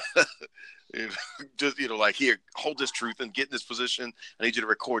 Just like, here, hold this truth and get in this position. I need you to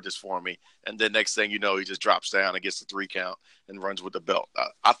record this for me. And then next thing you know, he just drops down and gets the 3 count and runs with the belt.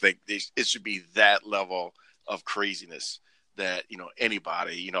 I think it should be that level of craziness that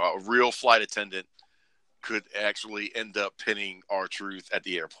anybody, a real flight attendant could actually end up pinning R-Truth at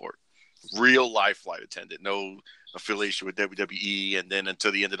the airport. Real life flight attendant, no affiliation with WWE, and then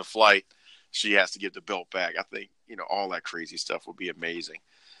until the end of the flight, she has to give the belt back. I think all that crazy stuff would be amazing.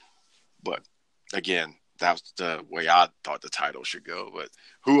 But again, that's the way I thought the title should go. But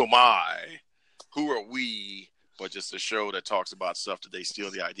who am I? Who are we? But just a show that talks about stuff that they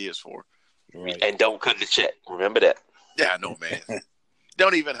steal the ideas for, Right. And don't cut the check. Remember that. Yeah, I know, man.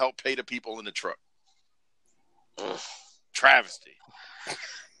 Don't even help pay the people in the truck. Travesty.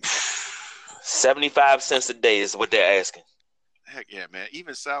 75 cents a day is what they're asking. Heck yeah, man.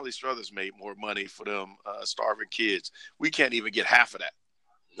 Even Sally Struthers made more money for them starving kids. We can't even get half of that.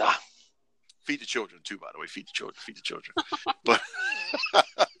 Nah. Feed the children, too, by the way. Feed the children. But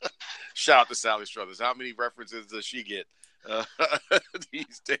shout out to Sally Struthers. How many references does she get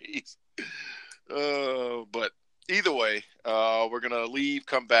these days? But either way, we're going to leave,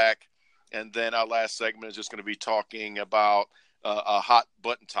 come back, and then our last segment is just going to be talking about a hot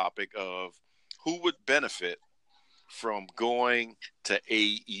button topic of who would benefit from going to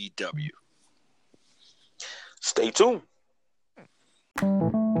AEW. Stay tuned.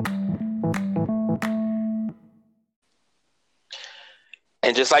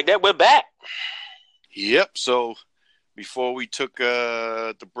 And just like that, we're back. Yep. So before we took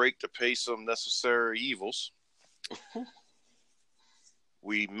the break to pay some necessary evils,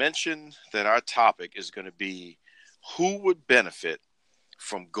 we mentioned that our topic is going to be who would benefit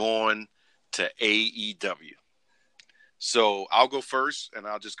from going to AEW. So I'll go first, and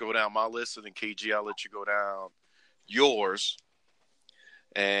I'll just go down my list, and then KG, I'll let you go down yours.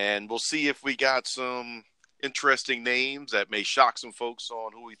 And we'll see if we got some interesting names that may shock some folks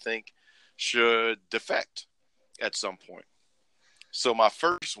on who we think should defect at some point. So my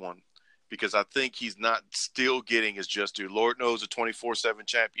first one, because I think he's not still getting his just due. Lord knows the 24/7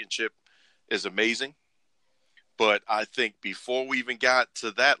 championship is amazing. But I think before we even got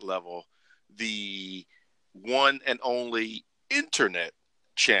to that level, the one and only internet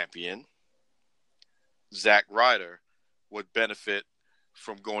champion, Zack Ryder, would benefit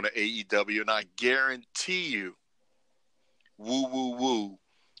from going to AEW. And I guarantee you, Woo Woo Woo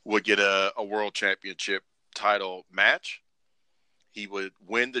would get a world championship title match. He would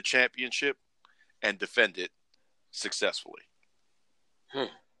win the championship and defend it successfully.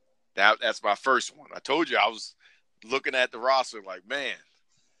 That's my first one. I told you I was looking at the roster like, man,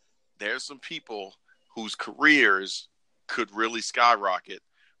 there's some people whose careers could really skyrocket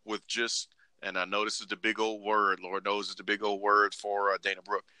with just, and I know this is the big old word, Lord knows it's the big old word for Dana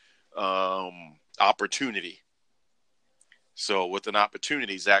Brooke, opportunity. So with an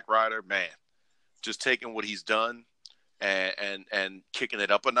opportunity, Zack Ryder, man, just taking what he's done and kicking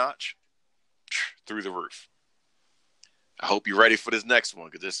it up a notch through the roof. I hope you're ready for this next one,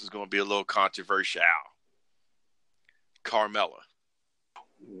 because this is going to be a little controversial. Carmella.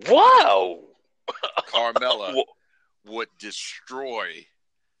 Wow. Carmella would destroy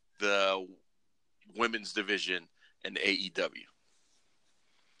the women's division in AEW.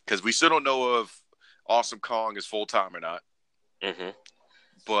 Because we still don't know if Awesome Kong is full-time or not. Mm-hmm.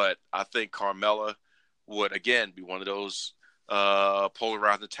 But I think Carmella would, again, be one of those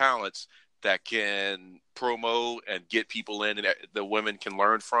polarizing talents that can promo and get people in and the women can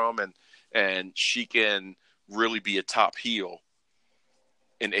learn from, and she can really be a top heel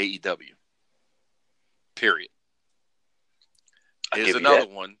in AEW. Period. Here's another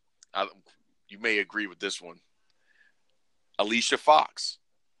one. You may agree with this one. Alicia Fox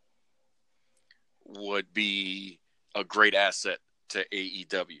would be a great asset to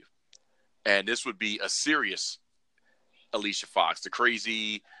AEW. And this would be a serious Alicia Fox. The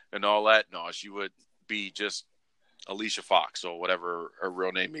crazy and all that. No, she would be just Alicia Fox or whatever her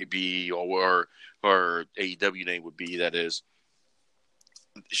real name may be, or her AEW name would be, that is,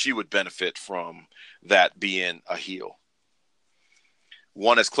 she would benefit from that being a heel.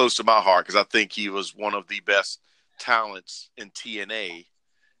 One that's close to my heart because I think he was one of the best talents in TNA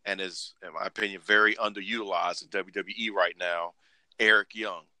and is, in my opinion, very underutilized in WWE right now. Eric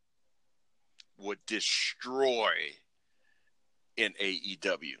Young would destroy in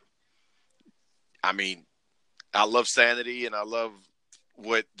AEW. I mean, I love Sanity and I love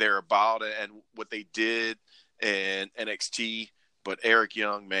what they're about and what they did in NXT. But Eric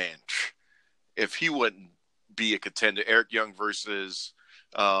Young, man, if he wouldn't be a contender, Eric Young versus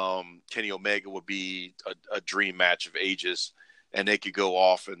Kenny Omega would be a dream match of ages, and they could go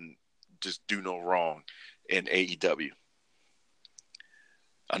off and just do no wrong in AEW.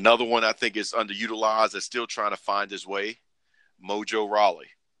 Another one I think is underutilized, is still trying to find his way. Mojo Rawley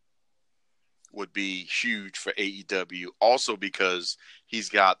would be huge for AEW, also because he's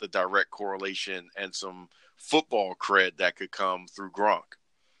got the direct correlation and some football cred that could come through Gronk.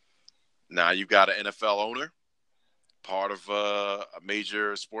 Now you've got an NFL owner, part of a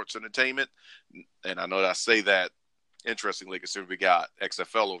major sports entertainment, and I know that I say that interestingly considering we got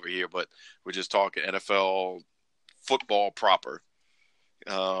XFL over here, but we're just talking NFL football proper.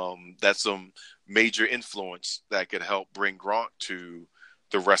 That's some major influence that could help bring Gronk to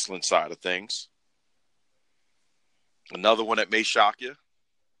the wrestling side of things. Another one that may shock you,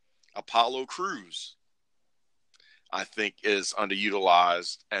 Apollo Crews, I think is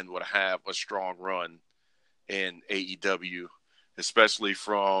underutilized and would have a strong run in AEW, especially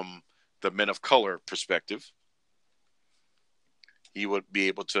from the men of color perspective. He would be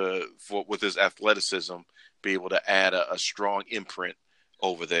able to, with his athleticism, be able to add a strong imprint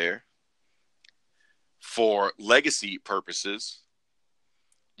over there. For legacy purposes,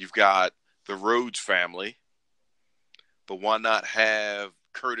 you've got the Rhodes family, but why not have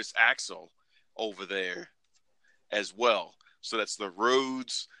Curtis Axel over there as well? So that's the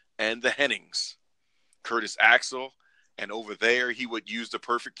Rhodes and the Hennings. Curtis Axel, and over there he would use the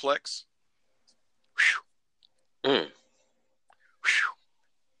perfect plex. Whew.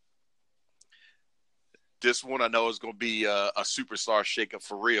 This one I know is going to be a superstar shakeup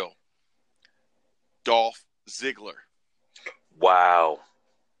for real. Dolph Ziggler. Wow.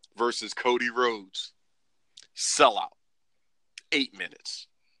 Versus Cody Rhodes. Sellout. 8 minutes.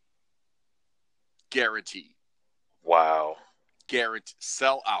 Guaranteed. Wow. Guaranteed.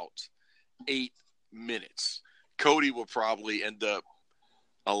 Sell out. 8 minutes. Cody will probably end up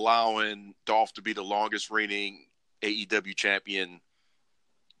allowing Dolph to be the longest reigning AEW champion,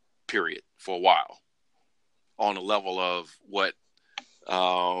 period, for a while, on a level of what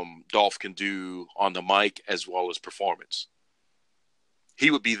Dolph can do on the mic as well as performance.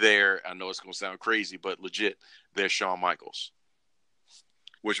 He would be there. I know it's going to sound crazy, but legit, there's Shawn Michaels,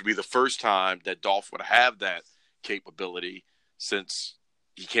 which would be the first time that Dolph would have that capability, since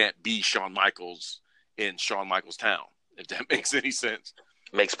he can't be Shawn Michaels in Shawn Michaels town, if that makes any sense.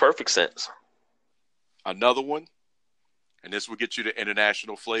 Makes perfect sense. Another one, and this will get you the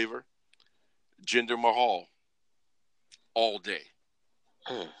international flavor, Jinder Mahal. All day.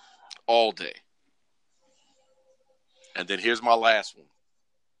 All day. And then here's my last one.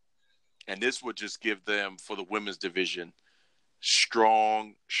 And this would just give them, for the women's division,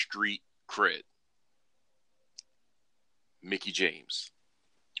 strong street cred. Mickie James.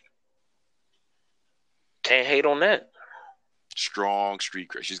 Can't hate on that. Strong street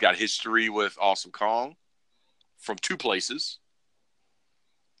cred. She's got history with Awesome Kong from 2 places.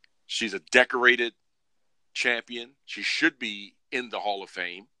 She's a decorated champion. She should be in the Hall of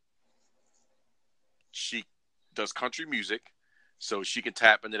Fame. She does country music, so she can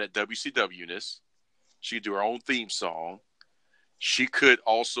tap into that WCW-ness. She can do her own theme song. She could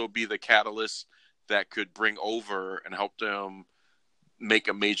also be the catalyst that could bring over and help them make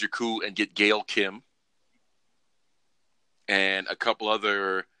a major coup and get Gail Kim and a couple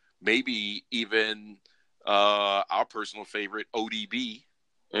other, maybe even our personal favorite, ODB.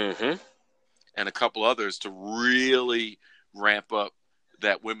 Mm-hmm. And a couple others to really ramp up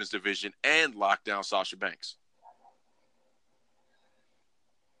that women's division and lock down Sasha Banks.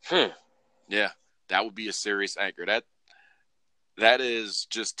 Yeah, that would be a serious anchor. That is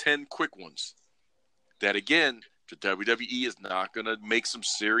just 10 quick ones. That, again, the WWE is not going to make some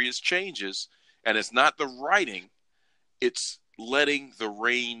serious changes. And it's not the writing. It's letting the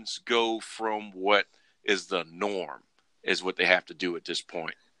reins go from what is the norm is what they have to do at this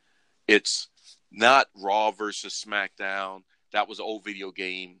point. It's not Raw versus SmackDown. That was an old video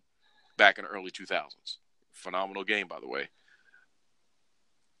game back in the early 2000s. Phenomenal game, by the way.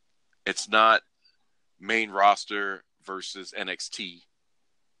 It's not main roster versus NXT.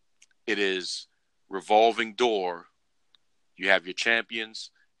 It is revolving door. You have your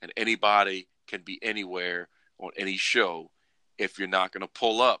champions, and anybody can be anywhere on any show. If you're not going to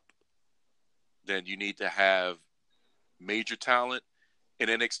pull up, then you need to have major talent in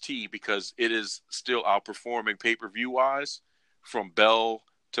NXT because it is still outperforming pay-per-view wise from bell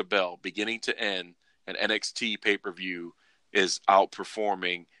to bell, beginning to end. An NXT pay-per-view is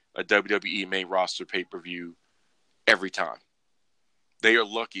outperforming a WWE main roster pay-per-view every time. They are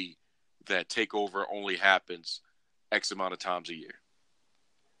lucky that TakeOver only happens X amount of times a year.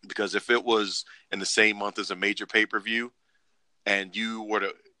 Because if it was in the same month as a major pay-per-view and you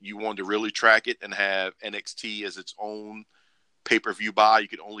wanted to really track it and have NXT as its own pay-per-view buy, you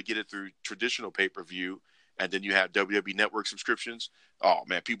could only get it through traditional pay-per-view, and then you have WWE Network subscriptions. Oh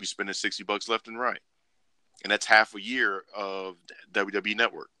man, people be spending $60 left and right. And that's half a year of WWE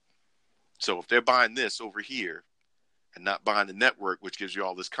Network. So if they're buying this over here and not buying the network, which gives you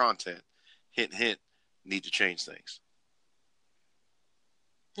all this content, hint, hint, need to change things.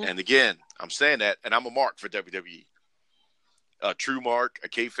 And again, I'm saying that, and I'm a mark for WWE. A true mark, a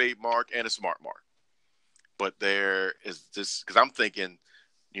kayfabe mark, and a smart mark. But there is this, because I'm thinking,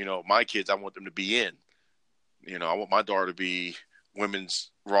 my kids, I want them to be in. I want my daughter to be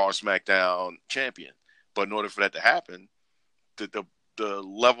women's Raw SmackDown champion. But in order for that to happen, the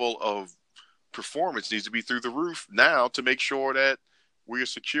level of performance needs to be through the roof now to make sure that we are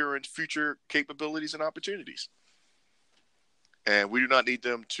securing future capabilities and opportunities. And we do not need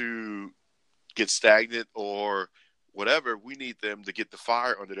them to get stagnant or whatever. We need them to get the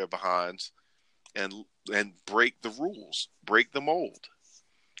fire under their behinds and break the rules, break the mold.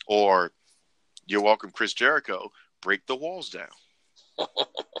 Or, you're welcome, Chris Jericho, break the walls down.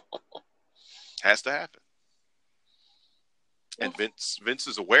 Has to happen. And Vince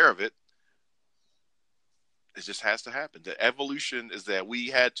is aware of it. It just has to happen. The evolution is that we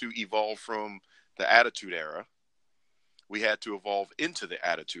had to evolve from the Attitude Era. We had to evolve into the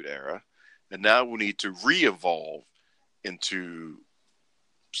Attitude Era. And now we need to re-evolve into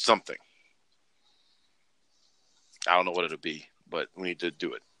something. I don't know what it'll be, but we need to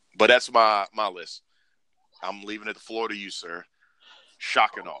do it. But that's my list. I'm leaving it the floor to you, sir.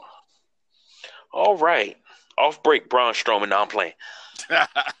 Shock and awe. All right. Off break, Braun Strowman. No, I'm playing.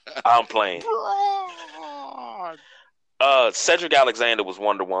 I'm playing. Cedric Alexander was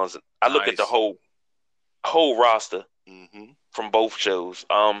one of the ones. I look at the whole roster from both shows.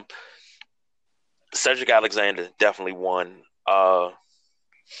 Cedric Alexander definitely won.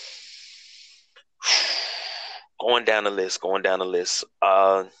 Going down the list.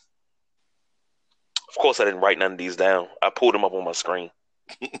 Of course, I didn't write none of these down. I pulled them up on my screen.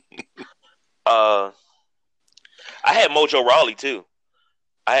 I had Mojo Rawley too.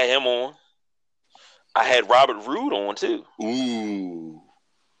 I had him on. I had Robert Roode on too. Ooh.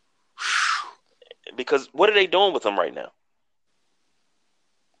 Because what are they doing with him right now?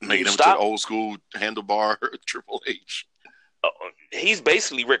 Making him to the old school handlebar Triple H. He's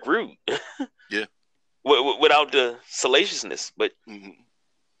basically Rick Rude. Yeah. Without the salaciousness. But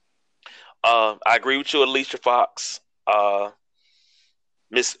I agree with you, Alicia Fox.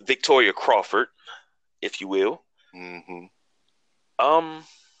 Miss Victoria Crawford, if you will. Who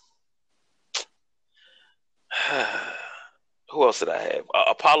else did I have?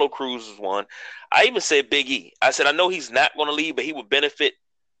 Apollo Crews was one. I even said Big E. I said I know he's not going to leave, but he would benefit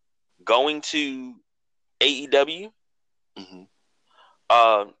going to AEW.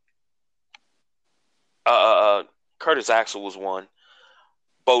 Curtis Axel was one.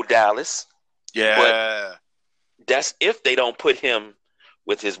 Bo Dallas. Yeah. But that's if they don't put him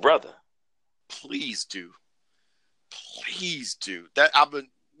with his brother. Please do.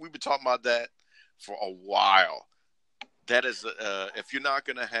 We've been talking about that for a while. That is, if you're not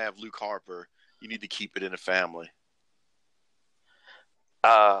going to have Luke Harper, you need to keep it in the family.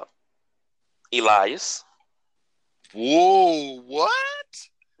 Elias. Whoa, what?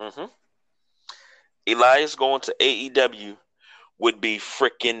 Elias going to AEW would be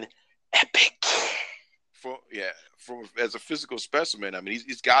freaking epic. As a physical specimen, I mean,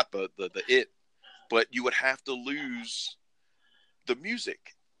 he's got the it, but you would have to lose the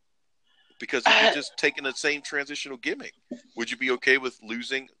music because if you're just taking the same transitional gimmick, would you be okay with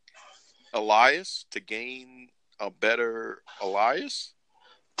losing Elias to gain a better Elias?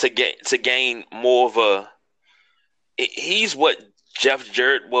 To gain more of a, he's what Jeff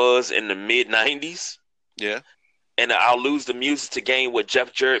Jarrett was in the mid 90s. Yeah. And I'll lose the music to gain what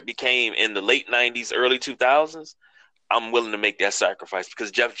Jeff Jarrett became in the late 90s, early 2000s. I'm willing to make that sacrifice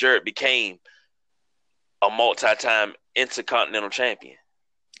because Jeff Jarrett became a multi-time intercontinental champion.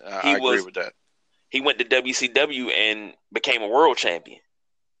 I agree with that. he went to WCW and became a world champion.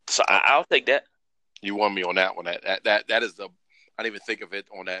 So I'll take that. You won me on that one. That is the. I didn't even think of it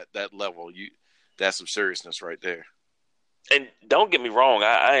on that level. That's some seriousness right there. And don't get me wrong,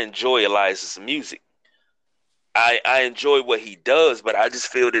 I enjoy Elias's music. I enjoy what he does, but I just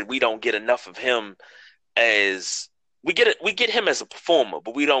feel that we don't get enough of him as we get him as a performer,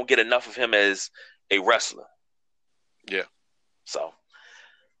 but we don't get enough of him as a wrestler. Yeah. So,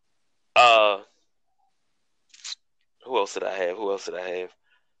 who else did I have?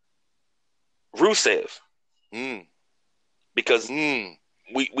 Rusev. Because we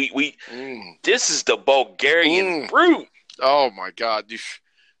this is the Bulgarian brute. Oh my God,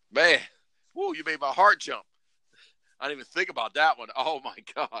 man! Woo, you made my heart jump. I didn't even think about that one. Oh my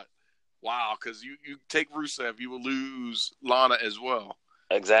God, wow! Because you take Rusev, you will lose Lana as well.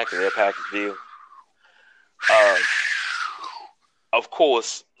 Exactly, that package deal. Of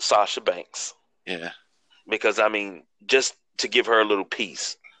course, Sasha Banks. Yeah, because I mean, just to give her a little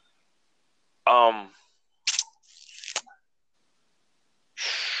piece.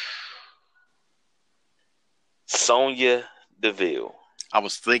 Sonya Deville. I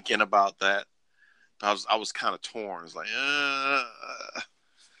was thinking about that. I was kind of torn. It's like,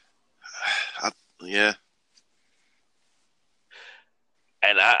 yeah.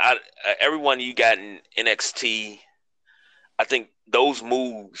 And I everyone you got in NXT, I think those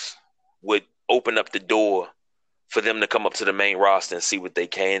moves would open up the door for them to come up to the main roster and see what they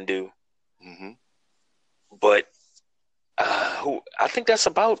can do. Mm-hmm. But I think that's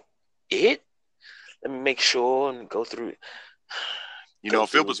about it. Let me make sure and go through it.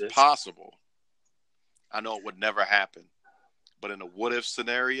 If it was possible, I know it would never happen. But in a what-if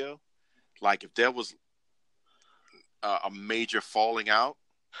scenario, like if there was a major falling out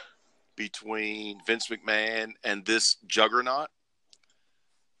between Vince McMahon and this juggernaut,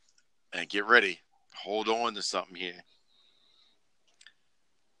 and get ready, hold on to something here.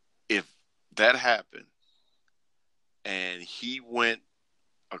 If that happened and he went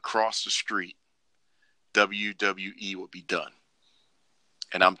across the street, WWE would be done.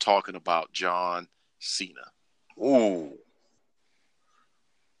 And I'm talking about John Cena. Ooh.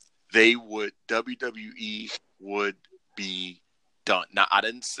 WWE would be done. Now, I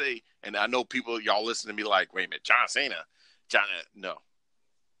didn't say, and I know y'all listen to me like, wait a minute, John Cena. No.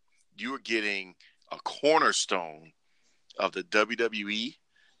 You are getting a cornerstone of the WWE.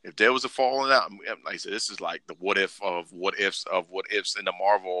 If there was a falling out, like I said, this is like the what if of what ifs in the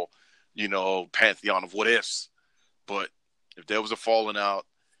Marvel, pantheon of what ifs. But if there was a falling out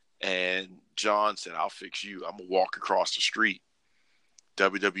and John said, I'll fix you, I'm going to walk across the street,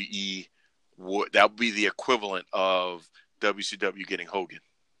 WWE that would be the equivalent of WCW getting Hogan.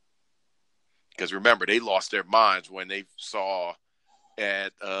 Because remember, they lost their minds when they saw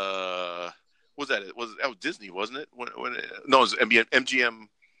at that was Disney, wasn't it? No, it was MGM.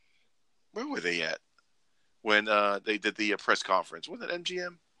 Where were they at when they did the press conference? Was it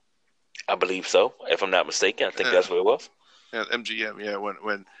MGM? I believe so, if I'm not mistaken. I think that's what it was. Yeah, MGM. Yeah,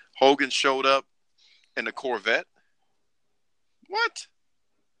 when Hogan showed up in the Corvette. What?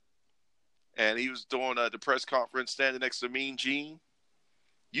 And he was doing the press conference standing next to Mean Gene.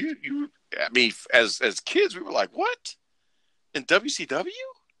 I mean, as kids, we were like, what? In WCW?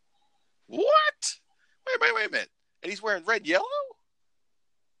 What? Wait a minute. And he's wearing red yellow?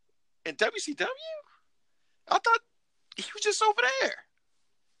 In WCW? I thought he was just over there.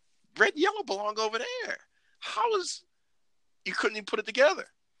 Red yellow belong over there. You couldn't even put it together.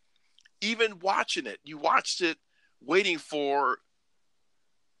 Even watching it, you watched it waiting for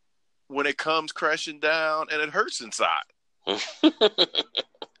when it comes crashing down and it hurts inside.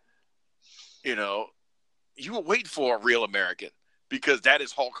 You will wait for a real American because that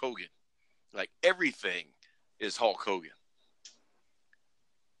is Hulk Hogan. Like everything is Hulk Hogan.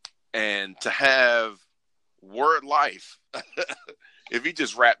 And to have Word Life, if he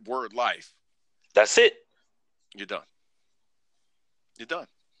just rapped Word Life, that's it. You're done. You're done.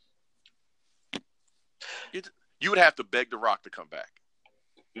 You would have to beg The Rock to come back.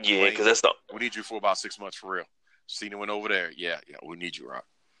 Yeah, because that's the. We need you for about 6 months for real. Cena went over there. Yeah, we need you, Rock.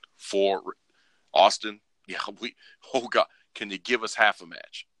 For Austin, yeah, oh God, can you give us half a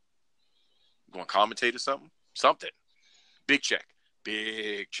match? You want to commentate or something? Something. Big check.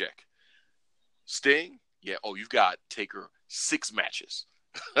 Sting, yeah. Oh, you've got Taker 6 matches.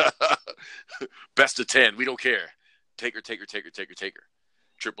 Best of 10. We don't care. Taker.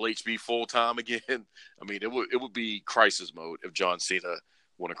 Triple H be full time again. I mean, it would be crisis mode if John Cena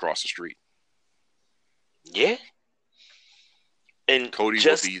went across the street. Yeah. And Cody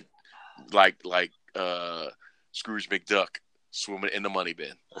would be like Scrooge McDuck swimming in the money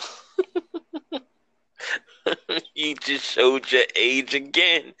bin. You just showed your age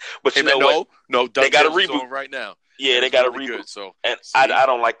again. But Hey you man, know what? no, They got a DuckTales is reboot. on right now. Yeah, And they it's got a really reboot. good. So And see, I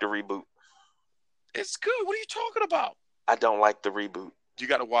don't like the reboot. it's good. What are you talking about? I don't like the reboot. You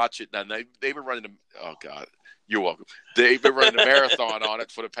got to watch it now. They've been running. Oh God, you're welcome. They've been running a marathon on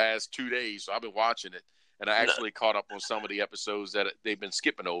it for the past 2 days, so I've been watching it, and I actually caught up on some of the episodes that they've been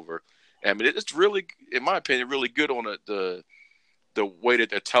skipping over. I mean, it's really, in my opinion, really good on the way that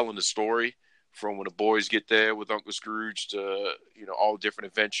they're telling the story, from when the boys get there with Uncle Scrooge to all different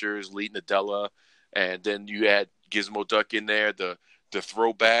adventures leading to Della, and then you add Gizmo Duck in there, the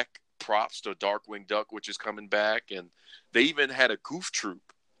throwback props to Darkwing Duck, which is coming back, and they even had a Goofy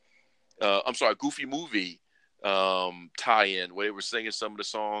movie tie-in where they were singing some of the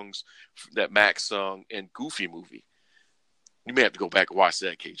songs that Max sung in Goofy movie. You may have to go back and watch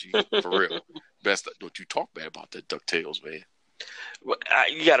that, KG, for real. Best don't you talk bad about that DuckTales, man. Well,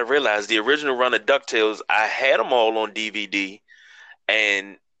 you got to realize the original run of DuckTales, I had them all on DVD,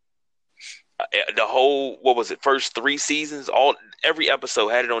 and the whole, what was it, first 3 seasons, every episode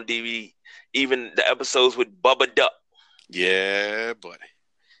had it on DVD, even the episodes with Bubba Duck. Yeah, buddy.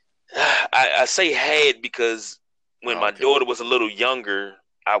 I say had because when my Okay. daughter was a little younger,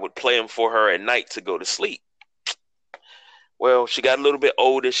 I would play them for her at night to go to sleep. Well, she got a little bit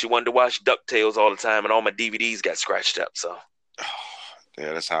older. She wanted to watch DuckTales all the time, and all my DVDs got scratched up. So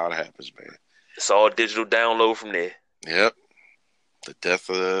Yeah, that's how it happens, man. it's all digital download from there. Yep. The death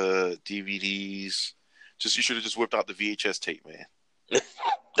of the DVDs. You should have just whipped out the VHS tape, man.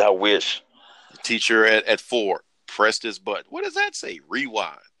 I wish. The teacher at 4 pressed his button. What does that say?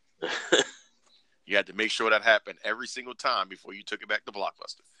 Rewind. You had to make sure that happened every single time before you took it back to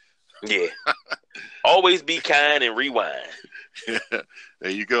Blockbuster. Yeah. Always be kind and rewind.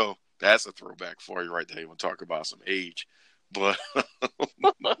 There you go. That's a throwback for you right there. You want to talk about some age. But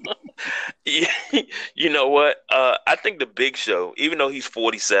You know what? I think the Big Show, even though he's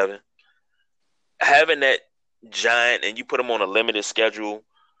 47, having that giant and you put him on a limited schedule,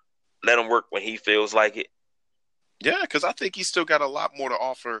 let him work when he feels like it. yeah, because I think he's still got a lot more to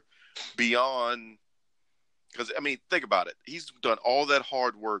offer beyond. Because, I mean, think about it. He's done all that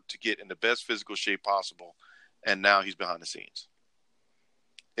hard work to get in the best physical shape possible, and now he's behind the scenes.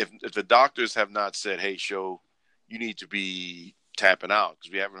 If the doctors have not said, hey, Show, you need to be tapping out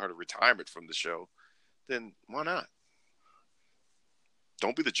because we haven't heard of retirement from the show, then why not?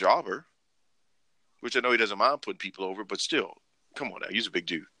 Don't be the jobber, which I know he doesn't mind putting people over, but still, come on now. He's a big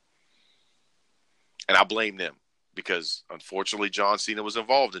dude. And I blame them because, unfortunately, John Cena was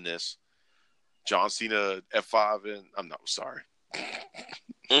involved in this. John Cena F5 and I'm not sorry.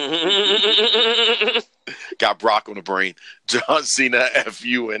 Got Brock on the brain. John Cena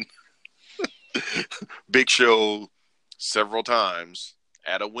FU and Big Show several times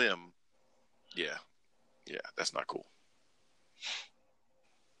at a whim. Yeah, that's not cool.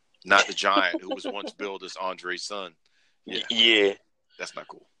 Not the giant who was once billed as Andre's son. Yeah. That's not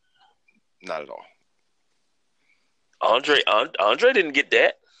cool. Not at all. Andre didn't get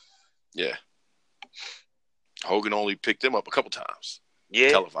that. Yeah. Hogan only picked him up a couple times. Yeah.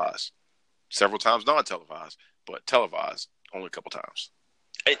 Televised. Several times non-televised, but televised only a couple times.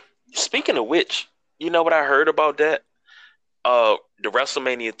 And speaking of which, you know what I heard about that? The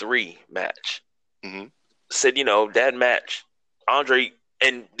WrestleMania 3 match. Mm-hmm. Said, that match, Andre,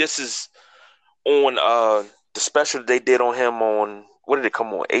 and this is on the special they did on him on, what did it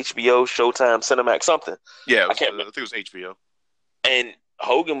come on? HBO, Showtime, Cinemax, something. Yeah, I can't remember. I think it was HBO. And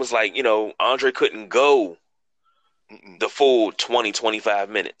Hogan was like, Andre couldn't go the full 20, 25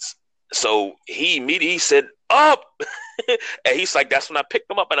 minutes. So he immediately said, up! And he's like, that's when I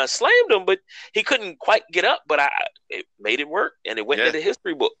picked him up and I slammed him, but he couldn't quite get up, but it made it work, and it went into the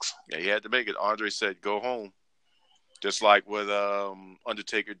history books. Yeah, he had to make it. Andre said, go home. Just like what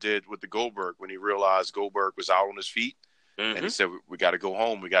Undertaker did with the Goldberg when he realized Goldberg was out on his feet. Mm-hmm. And he said, we got to go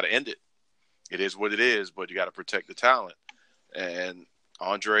home. We got to end it. It is what it is, but you got to protect the talent. And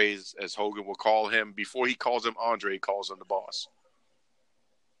Andre, as Hogan will call him, before he calls him Andre, he calls him the boss.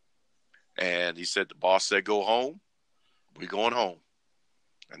 And he said, the boss said, go home. We going home.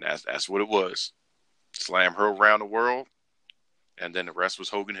 And that's what it was. Slam her around the world. And then the rest was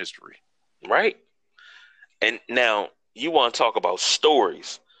Hogan history. Right. And now you want to talk about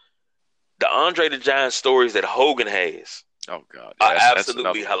stories. The Andre the Giant stories that Hogan has Oh, God. are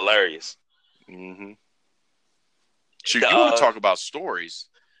absolutely hilarious. Mm-hmm. You want to talk about stories?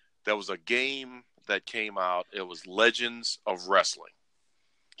 There was a game that came out. It was Legends of Wrestling.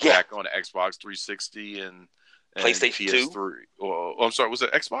 Yeah. Back on the Xbox 360 and PlayStation PS3. 2. Oh, I'm sorry. Was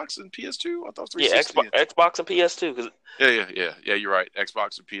it Xbox and PS2? I thought 360. Yeah, Xbox and PS2. Yeah. You're right.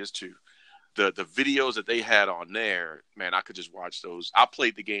 Xbox and PS2. the videos that they had on there, man, I could just watch those. I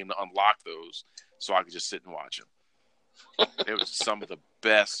played the game to unlock those so I could just sit and watch them. It was some of the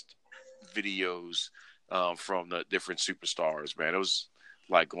best videos from the different superstars, man. It was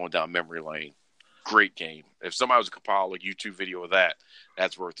like going down memory lane. Great game. If somebody was to compile a YouTube video of that,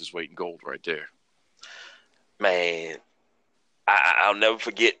 that's worth its weight in gold right there. Man, I'll never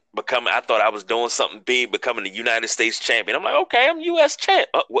forget I thought I was doing something big, becoming the United States champion. I'm like, okay, I'm U.S. champ.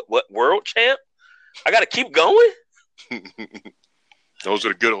 What world champ? I got to keep going? Those are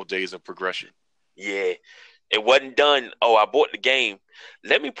the good old days of progression. Yeah. It wasn't done. Oh, I bought the game.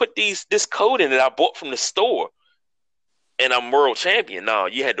 Let me put this code in that I bought from the store, and I'm world champion. No,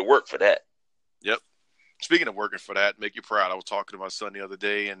 you had to work for that. Yep. Speaking of working for that, make you proud. I was talking to my son the other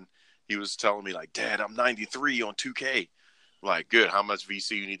day, and he was telling me, like, Dad, I'm 93 on 2K. I'm like, good. How much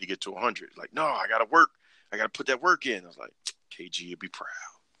VC you need to get to 100? Like, no, I got to work. I got to put that work in. I was like, KG would be proud.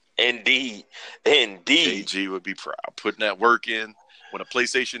 Indeed. KG would be proud. Putting that work in. When a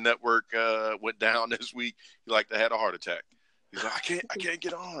PlayStation Network went down this week, he like had a heart attack. He's like, I can't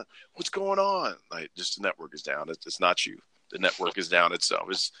get on. What's going on? Like, just the network is down. It's not you. The network is down itself.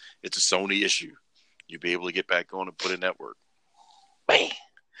 It's a Sony issue. You'll be able to get back on and put in network. Man,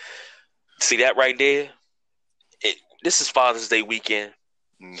 see that right there? This is Father's Day weekend,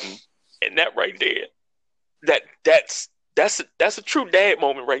 and that right there, that's a true dad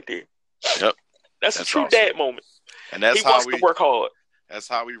moment right there. Yep, that's a true awesome dad moment. And that's he wants to work hard. That's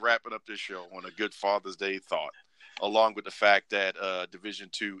how we wrapping up this show on a good Father's Day thought, along with the fact that Division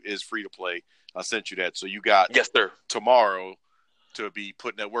 2 is free to play. I sent you that, so you got yes, sir. Tomorrow to be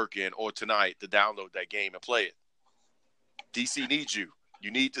putting that work in, or tonight to download that game and play it. DC needs you.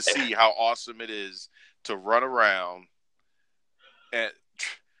 You need to see how awesome it is to run around and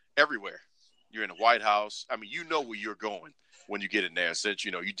everywhere. You're in the White House. I mean, you know where you're going when you get in there. Since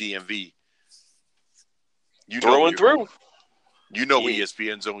you DMV, you through and through. You know where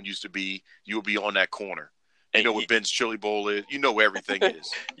ESPN Zone used to be. You will be on that corner. You know where Ben's Chili Bowl is. You know where everything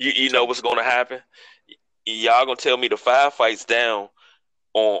is. You know what's going to happen. Y'all gonna tell me the firefights down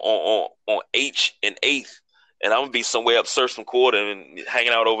on H and 8th, and I'm gonna be somewhere up Surfside Quarter and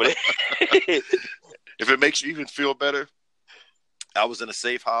hanging out over there. If it makes you even feel better, I was in a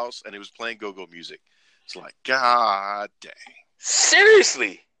safe house and it was playing go-go music. It's like, God dang.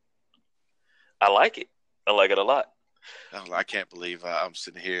 Seriously, I like it. I like it a lot. I can't believe I'm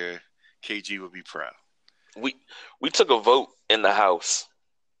sitting here. KG would be proud. We took a vote in the house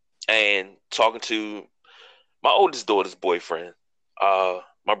and talking to my oldest daughter's boyfriend,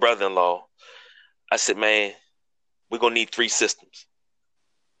 my brother-in-law. I said, man, we're going to need 3 systems.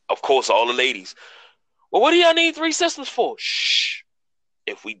 Of course, all the ladies. Well, what do y'all need 3 systems for? Shh.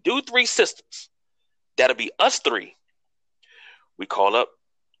 If we do 3 systems, that'll be us 3. We call up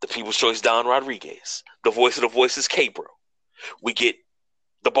the People's Choice Don Rodriguez, the voice of the voices K-Bro. We get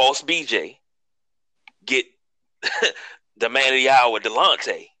the boss BJ, get the man of the hour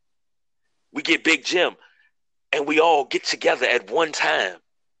Delonte. We get Big Jim, and we all get together at one time,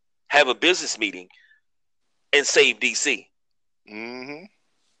 have a business meeting, and save DC. Mm-hmm.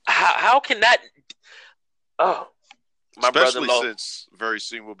 How can that? Oh, my especially brother-in-law. Since very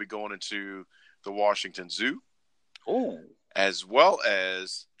soon we'll be going into the Washington Zoo. Ooh. As well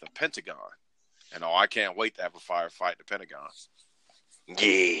as the Pentagon. And I can't wait to have a firefight at the Pentagon.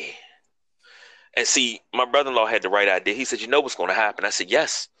 Yeah. And see, my brother-in-law had the right idea. He said, you know what's going to happen? I said,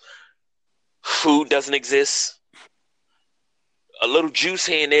 yes. Food doesn't exist. A little juice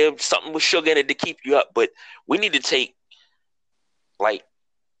here and there, something with sugar in it to keep you up. But we need to take like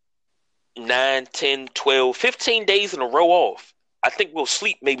 9, 10, 12, 15 days in a row off. I think we'll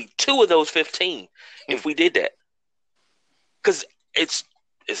sleep maybe 2 of those 15 if we did that. Because it's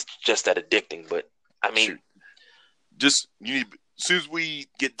just that addicting. But, I mean. Just, as soon as we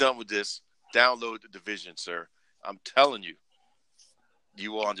get done with this, download the Division, sir. I'm telling you,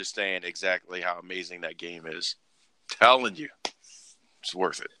 you will understand exactly how amazing that game is. Telling you. It's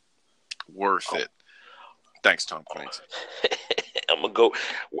worth it. Worth it. Thanks, Tom Clancy. I'm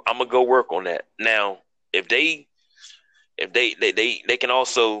gonna go work on that. Now, if they can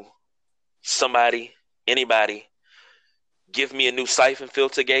also anybody give me a new Siphon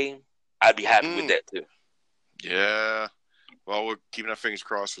Filter game, I'd be happy with that too. Yeah. Well, we're keeping our fingers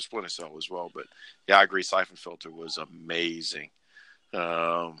crossed for Splinter Cell as well, but yeah, I agree. Siphon Filter was amazing.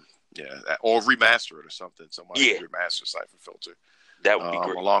 Or remaster it or something. Somebody remaster Siphon Filter. That would be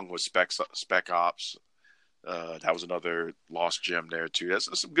great. Along with Spec Ops. That was another lost gem there too.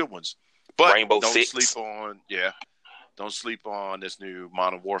 That's some good ones. But Rainbow don't Six. Don't sleep on this new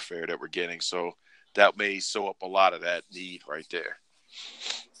Modern Warfare that we're getting. So that may sew up a lot of that need right there.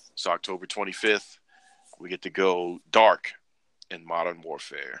 So October 25th, we get to go dark in Modern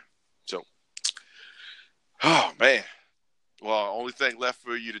Warfare. So, oh, man. Well, only thing left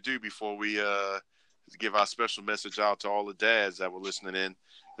for you to do before we give our special message out to all the dads that were listening in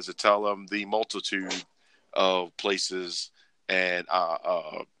is to tell them the multitude of places and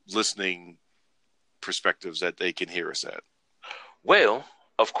listening perspectives that they can hear us at. Well,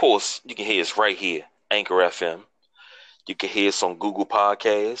 of course, you can hear us right here, Anchor FM. You can hear us on Google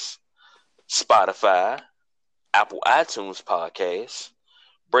Podcasts, Spotify, Apple iTunes Podcasts,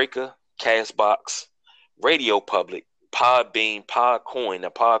 Breaker, Castbox, Radio Public, Podbean, Podcoin. Now,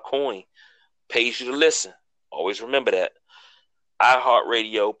 Podcoin pays you to listen. Always remember that.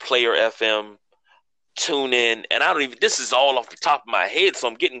 iHeartRadio, Player FM, TuneIn, and this is all off the top of my head, so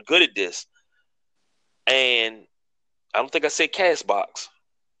I'm getting good at this. And I don't think I said Castbox.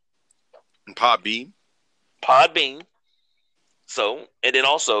 And Podbean. So, and then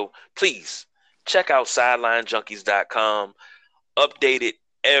also, please check out SidelineJunkies.com. Updated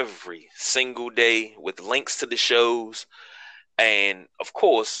every single day with links to the shows. And, of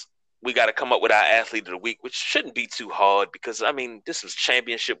course, we got to come up with our Athlete of the Week, which shouldn't be too hard because, I mean, this was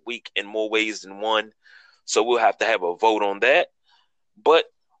championship week in more ways than one. So we'll have to have a vote on that.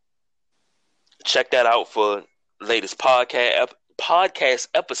 But check that out for latest podcast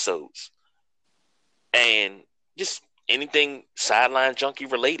episodes. And just anything Sideline Junkie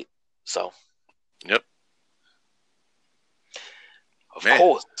related. So. Yep. Of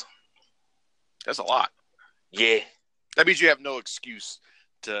course. That's a lot. Yeah. That means you have no excuse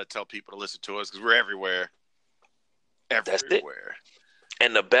to tell people to listen to us because we're everywhere. That's it.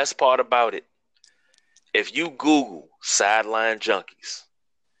 And the best part about it, if you Google Sideline Junkies,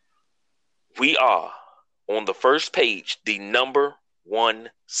 we are on the first page, the number one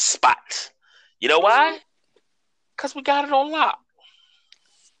spot. You know why? Because we got it on lock.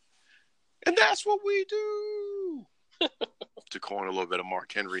 And that's what we do. To coin a little bit of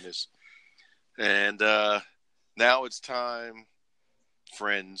Mark Henry-ness. And now it's time,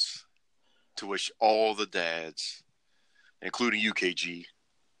 friends, to wish all the dads, including UKG,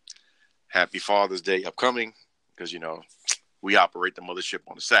 happy Father's Day upcoming. Because, you know, we operate the mothership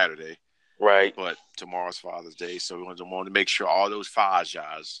on a Saturday. Right. But tomorrow's Father's Day. So we want to make sure all those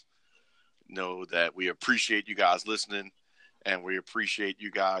fathers know that we appreciate you guys listening. And we appreciate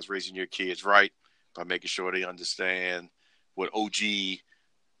you guys raising your kids right by making sure they understand what OG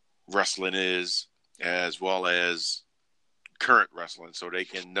wrestling is as well as current wrestling so they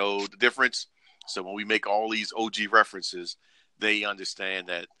can know the difference. So when we make all these OG references, they understand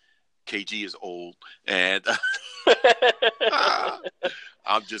that KG is old. And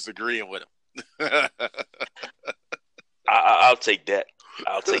I'm just agreeing with him. I'll take that.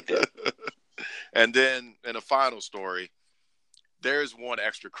 And then in a final story, there's one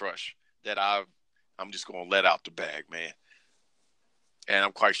extra crush that I'm just going to let out the bag, man. And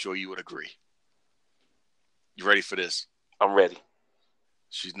I'm quite sure you would agree. You ready for this? I'm ready.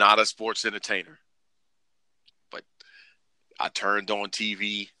 She's not a sports entertainer. But I turned on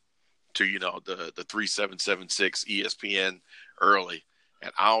TV to, you know, the 3776 ESPN early.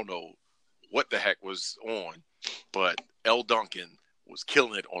 And I don't know what the heck was on. But Elle Duncan was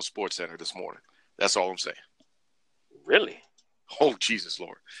killing it on SportsCenter this morning. That's all I'm saying. Really? Oh, Jesus,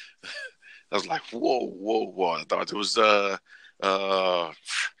 Lord. I was like, whoa. I thought it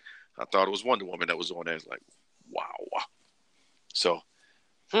was Wonder Woman that was on there. It's like, wow. So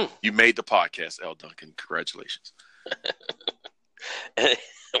you made the podcast, Elle Duncan. Congratulations. Don't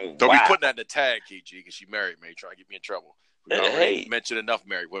be putting that in the tag, KG, because she married me. Trying to get me in trouble. We already mentioned enough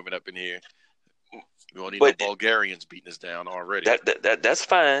married women up in here. We don't need no Bulgarians beating us down already. That's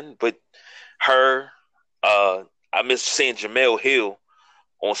fine. But her, I miss seeing Jamel Hill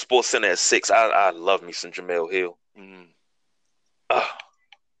on SportsCenter at 6. I love me some Jamel Hill. Mm.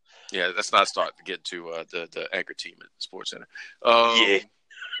 Yeah, let's not start to get to the anchor team at SportsCenter. Yeah.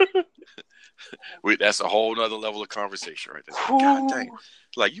 That's a whole nother level of conversation right there. God dang.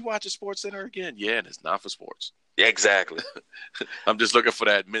 Like, you watch a SportsCenter again? Yeah, and it's not for sports. Yeah, exactly. I'm just looking for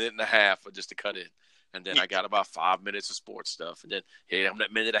that minute and a half just to cut in. And then I got about 5 minutes of sports stuff. And then, hey, I'm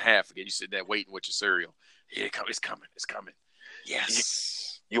that minute and a half again. You sitting there waiting with your cereal. Yeah, it's coming.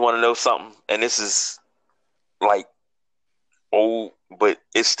 Yes. You want to know something? And this is like old, but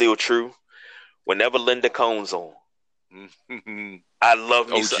it's still true. Whenever Linda Cohn's on, I love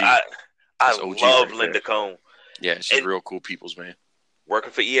me. I love Linda Cohn. Yeah, she's real cool people's, man.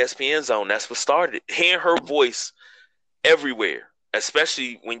 Working for ESPN Zone, that's what started it. Hearing her voice everywhere,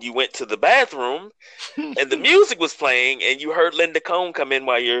 especially when you went to the bathroom and the music was playing and you heard Linda Cohn come in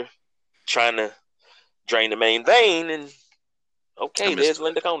while you're trying to drain the main vein. And Okay, there's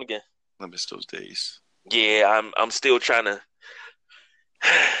Linda Cohn again. I miss those days. Yeah, I'm still trying to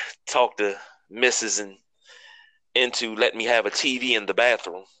talk to Mrs. and into letting me have a TV in the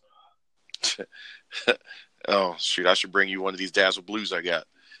bathroom. Oh, shoot. I should bring you one of these Dazzle Blues I got.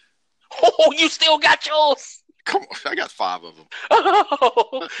 Oh, you still got yours? Come on. I got 5 of them.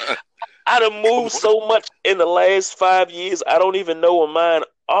 Oh, I done moved so much in the last 5 years, I don't even know where mine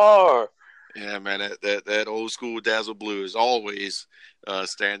are. Yeah, man, that old school Dazzle Blue is always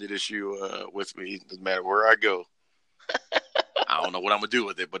standard issue with me, no matter where I go. I don't know what I'm gonna do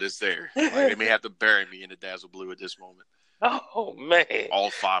with it, but it's there. Like, they may have to bury me in the Dazzle Blue at this moment. Oh man,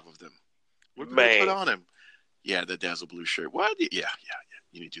 all 5 of them. What did they put on him? Yeah, the Dazzle Blue shirt. What? Yeah.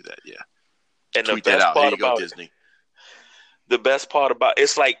 You need to do that. Yeah. And tweet that out. There you go, Disney. The best part about it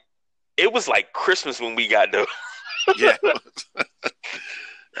was like Christmas when we got there. Yeah.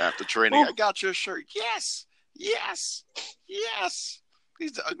 After training, I got your shirt. Yes. These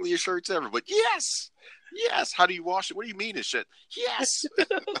are the ugliest shirts ever, but yes. How do you wash it? What do you mean it's shit? Yes.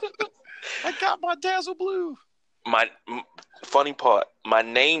 I got my Dazzle Blue. My funny part, my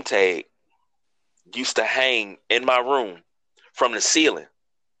name tag used to hang in my room from the ceiling.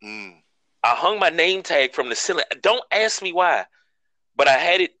 I hung my name tag from the ceiling. Don't ask me why, but I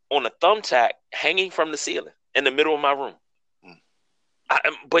had it on a thumbtack hanging from the ceiling in the middle of my room.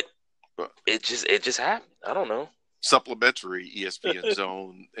 But it just happened. I don't know. Supplementary ESPN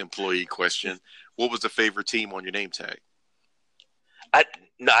Zone employee question: what was the favorite team on your name tag? I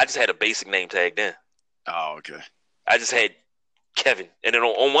just had a basic name tag then. Oh, okay. I just had Kevin, and then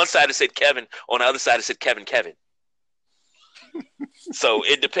on one side it said Kevin, on the other side it said Kevin. So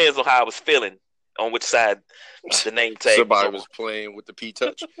it depends on how I was feeling on which side the name tag. Somebody was playing with the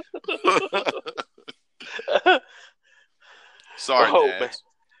P-Touch. Sorry, Dad. Man.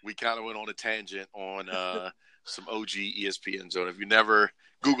 We kind of went on a tangent on some OG ESPN Zone. If you never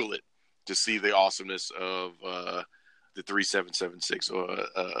Google it to see the awesomeness of the 3776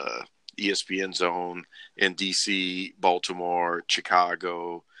 ESPN Zone in DC, Baltimore,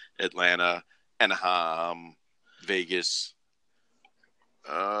 Chicago, Atlanta, Anaheim, Vegas,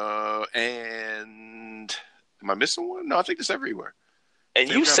 and am I missing one? No, I think it's everywhere. And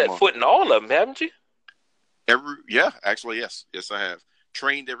you set foot in all of them, haven't you? Actually, yes, I have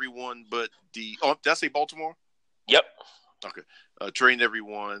trained everyone, but did I say Baltimore? Yep. Okay, trained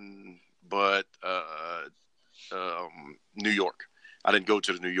everyone, but New York. I didn't go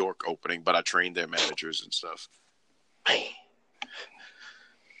to the New York opening, but I trained their managers and stuff.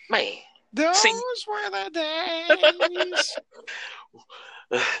 Man. Those were the days.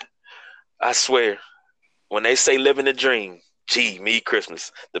 I swear, when they say living the dream, gee, me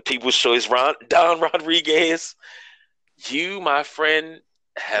Christmas, the People's Choice, Don Rodriguez, you, my friend,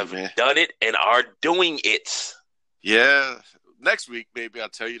 have done it and are doing it. Yeah. Next week, maybe I'll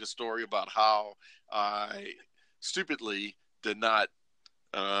tell you the story about how I stupidly did not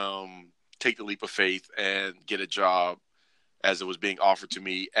take the leap of faith and get a job as it was being offered to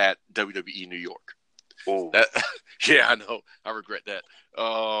me at WWE New York. Oh, yeah, I know. I regret that.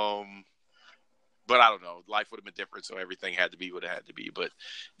 But I don't know. Life would have been different, so everything had to be what it had to be. But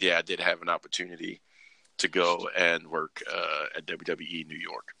yeah, I did have an opportunity to go and work at WWE New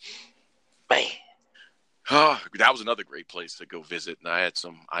York. Man. That was another great place to go visit, and I had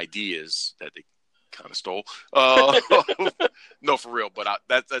some ideas that they kind of stole. No, for real, but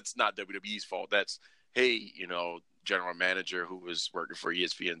that's not WWE's fault. That's, hey, general manager who was working for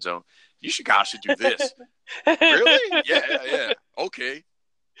ESPN Zone, you guys should do this. Really? Yeah. Okay.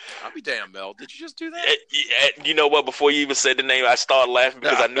 I'll be damn, Mel. Did you just do that? You know what? Before you even said the name, I started laughing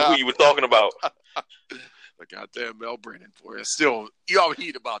because I knew who you were talking about. The goddamn Mel Brennan for you. Still, you all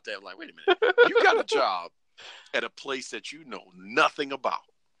heat about that. Like, wait a minute. You got a job at a place that you know nothing about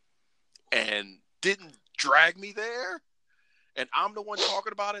and didn't drag me there, and I'm the one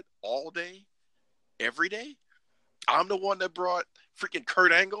talking about it all day, every day. I'm the one that brought freaking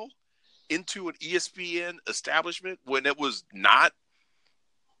Kurt Angle into an ESPN establishment when it was not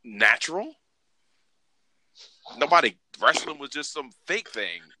natural. Wrestling was just some fake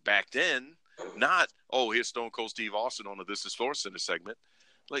thing back then. Not, here's Stone Cold Steve Austin on the This Is Sports Center segment.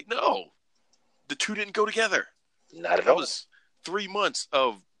 Like, no, the two didn't go together. Not at all. That was 3 months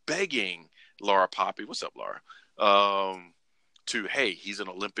of begging Laura Poppy. What's up, Laura? To, hey, he's an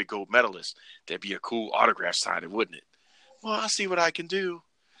Olympic gold medalist. That'd be a cool autograph signing, wouldn't it? Well, I'll see what I can do.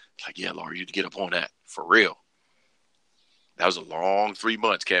 Like, yeah, Laura, you need to get up on that for real. That was a long 3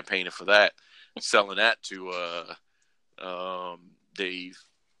 months campaigning for that, selling that to Dave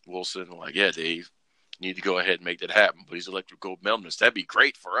Wilson. Like, yeah, Dave, you need to go ahead and make that happen. But he's an Olympic gold medalist. That'd be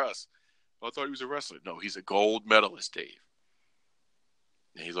great for us. Well, I thought he was a wrestler. No, he's a gold medalist, Dave.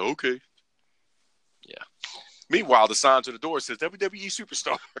 And he's like, okay. Yeah. Meanwhile, the sign to the door says WWE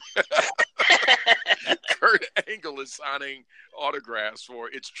Superstar. Kurt Angle is signing autographs for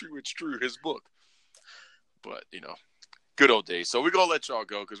It's True, his book. But, good old days. So we're going to let y'all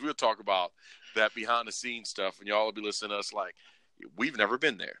go because we'll talk about that behind-the-scenes stuff, and y'all will be listening to us like, we've never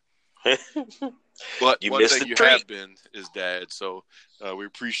been there. But one thing you have been is Dad. So we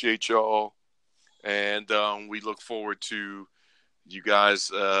appreciate y'all, and we look forward to you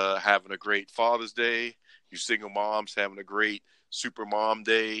guys having a great Father's Day. You single moms having a great Super Mom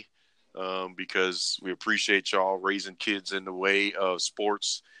Day, because we appreciate y'all raising kids in the way of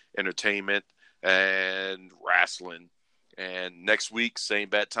sports, entertainment, and wrestling. And next week, same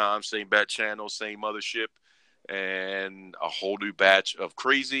bat time, same bat channel, same mothership, and a whole new batch of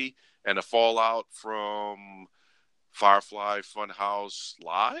crazy and a fallout from Firefly Funhouse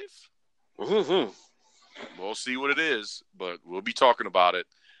Live. Mm-hmm. We'll see what it is, but we'll be talking about it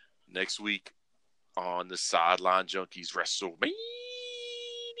next week on the Sideline Junkies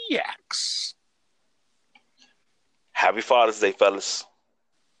WrestleManiacs. Happy Father's Day, fellas.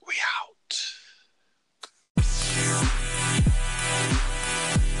 We out.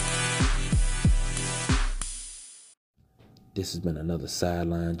 This has been another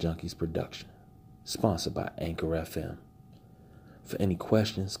Sideline Junkies production, sponsored by Anchor FM. For any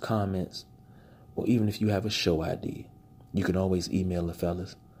questions, comments, or even if you have a show idea, you can always email the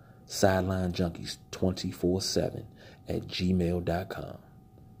fellas, sidelinejunkies247@gmail.com.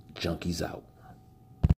 Junkies out.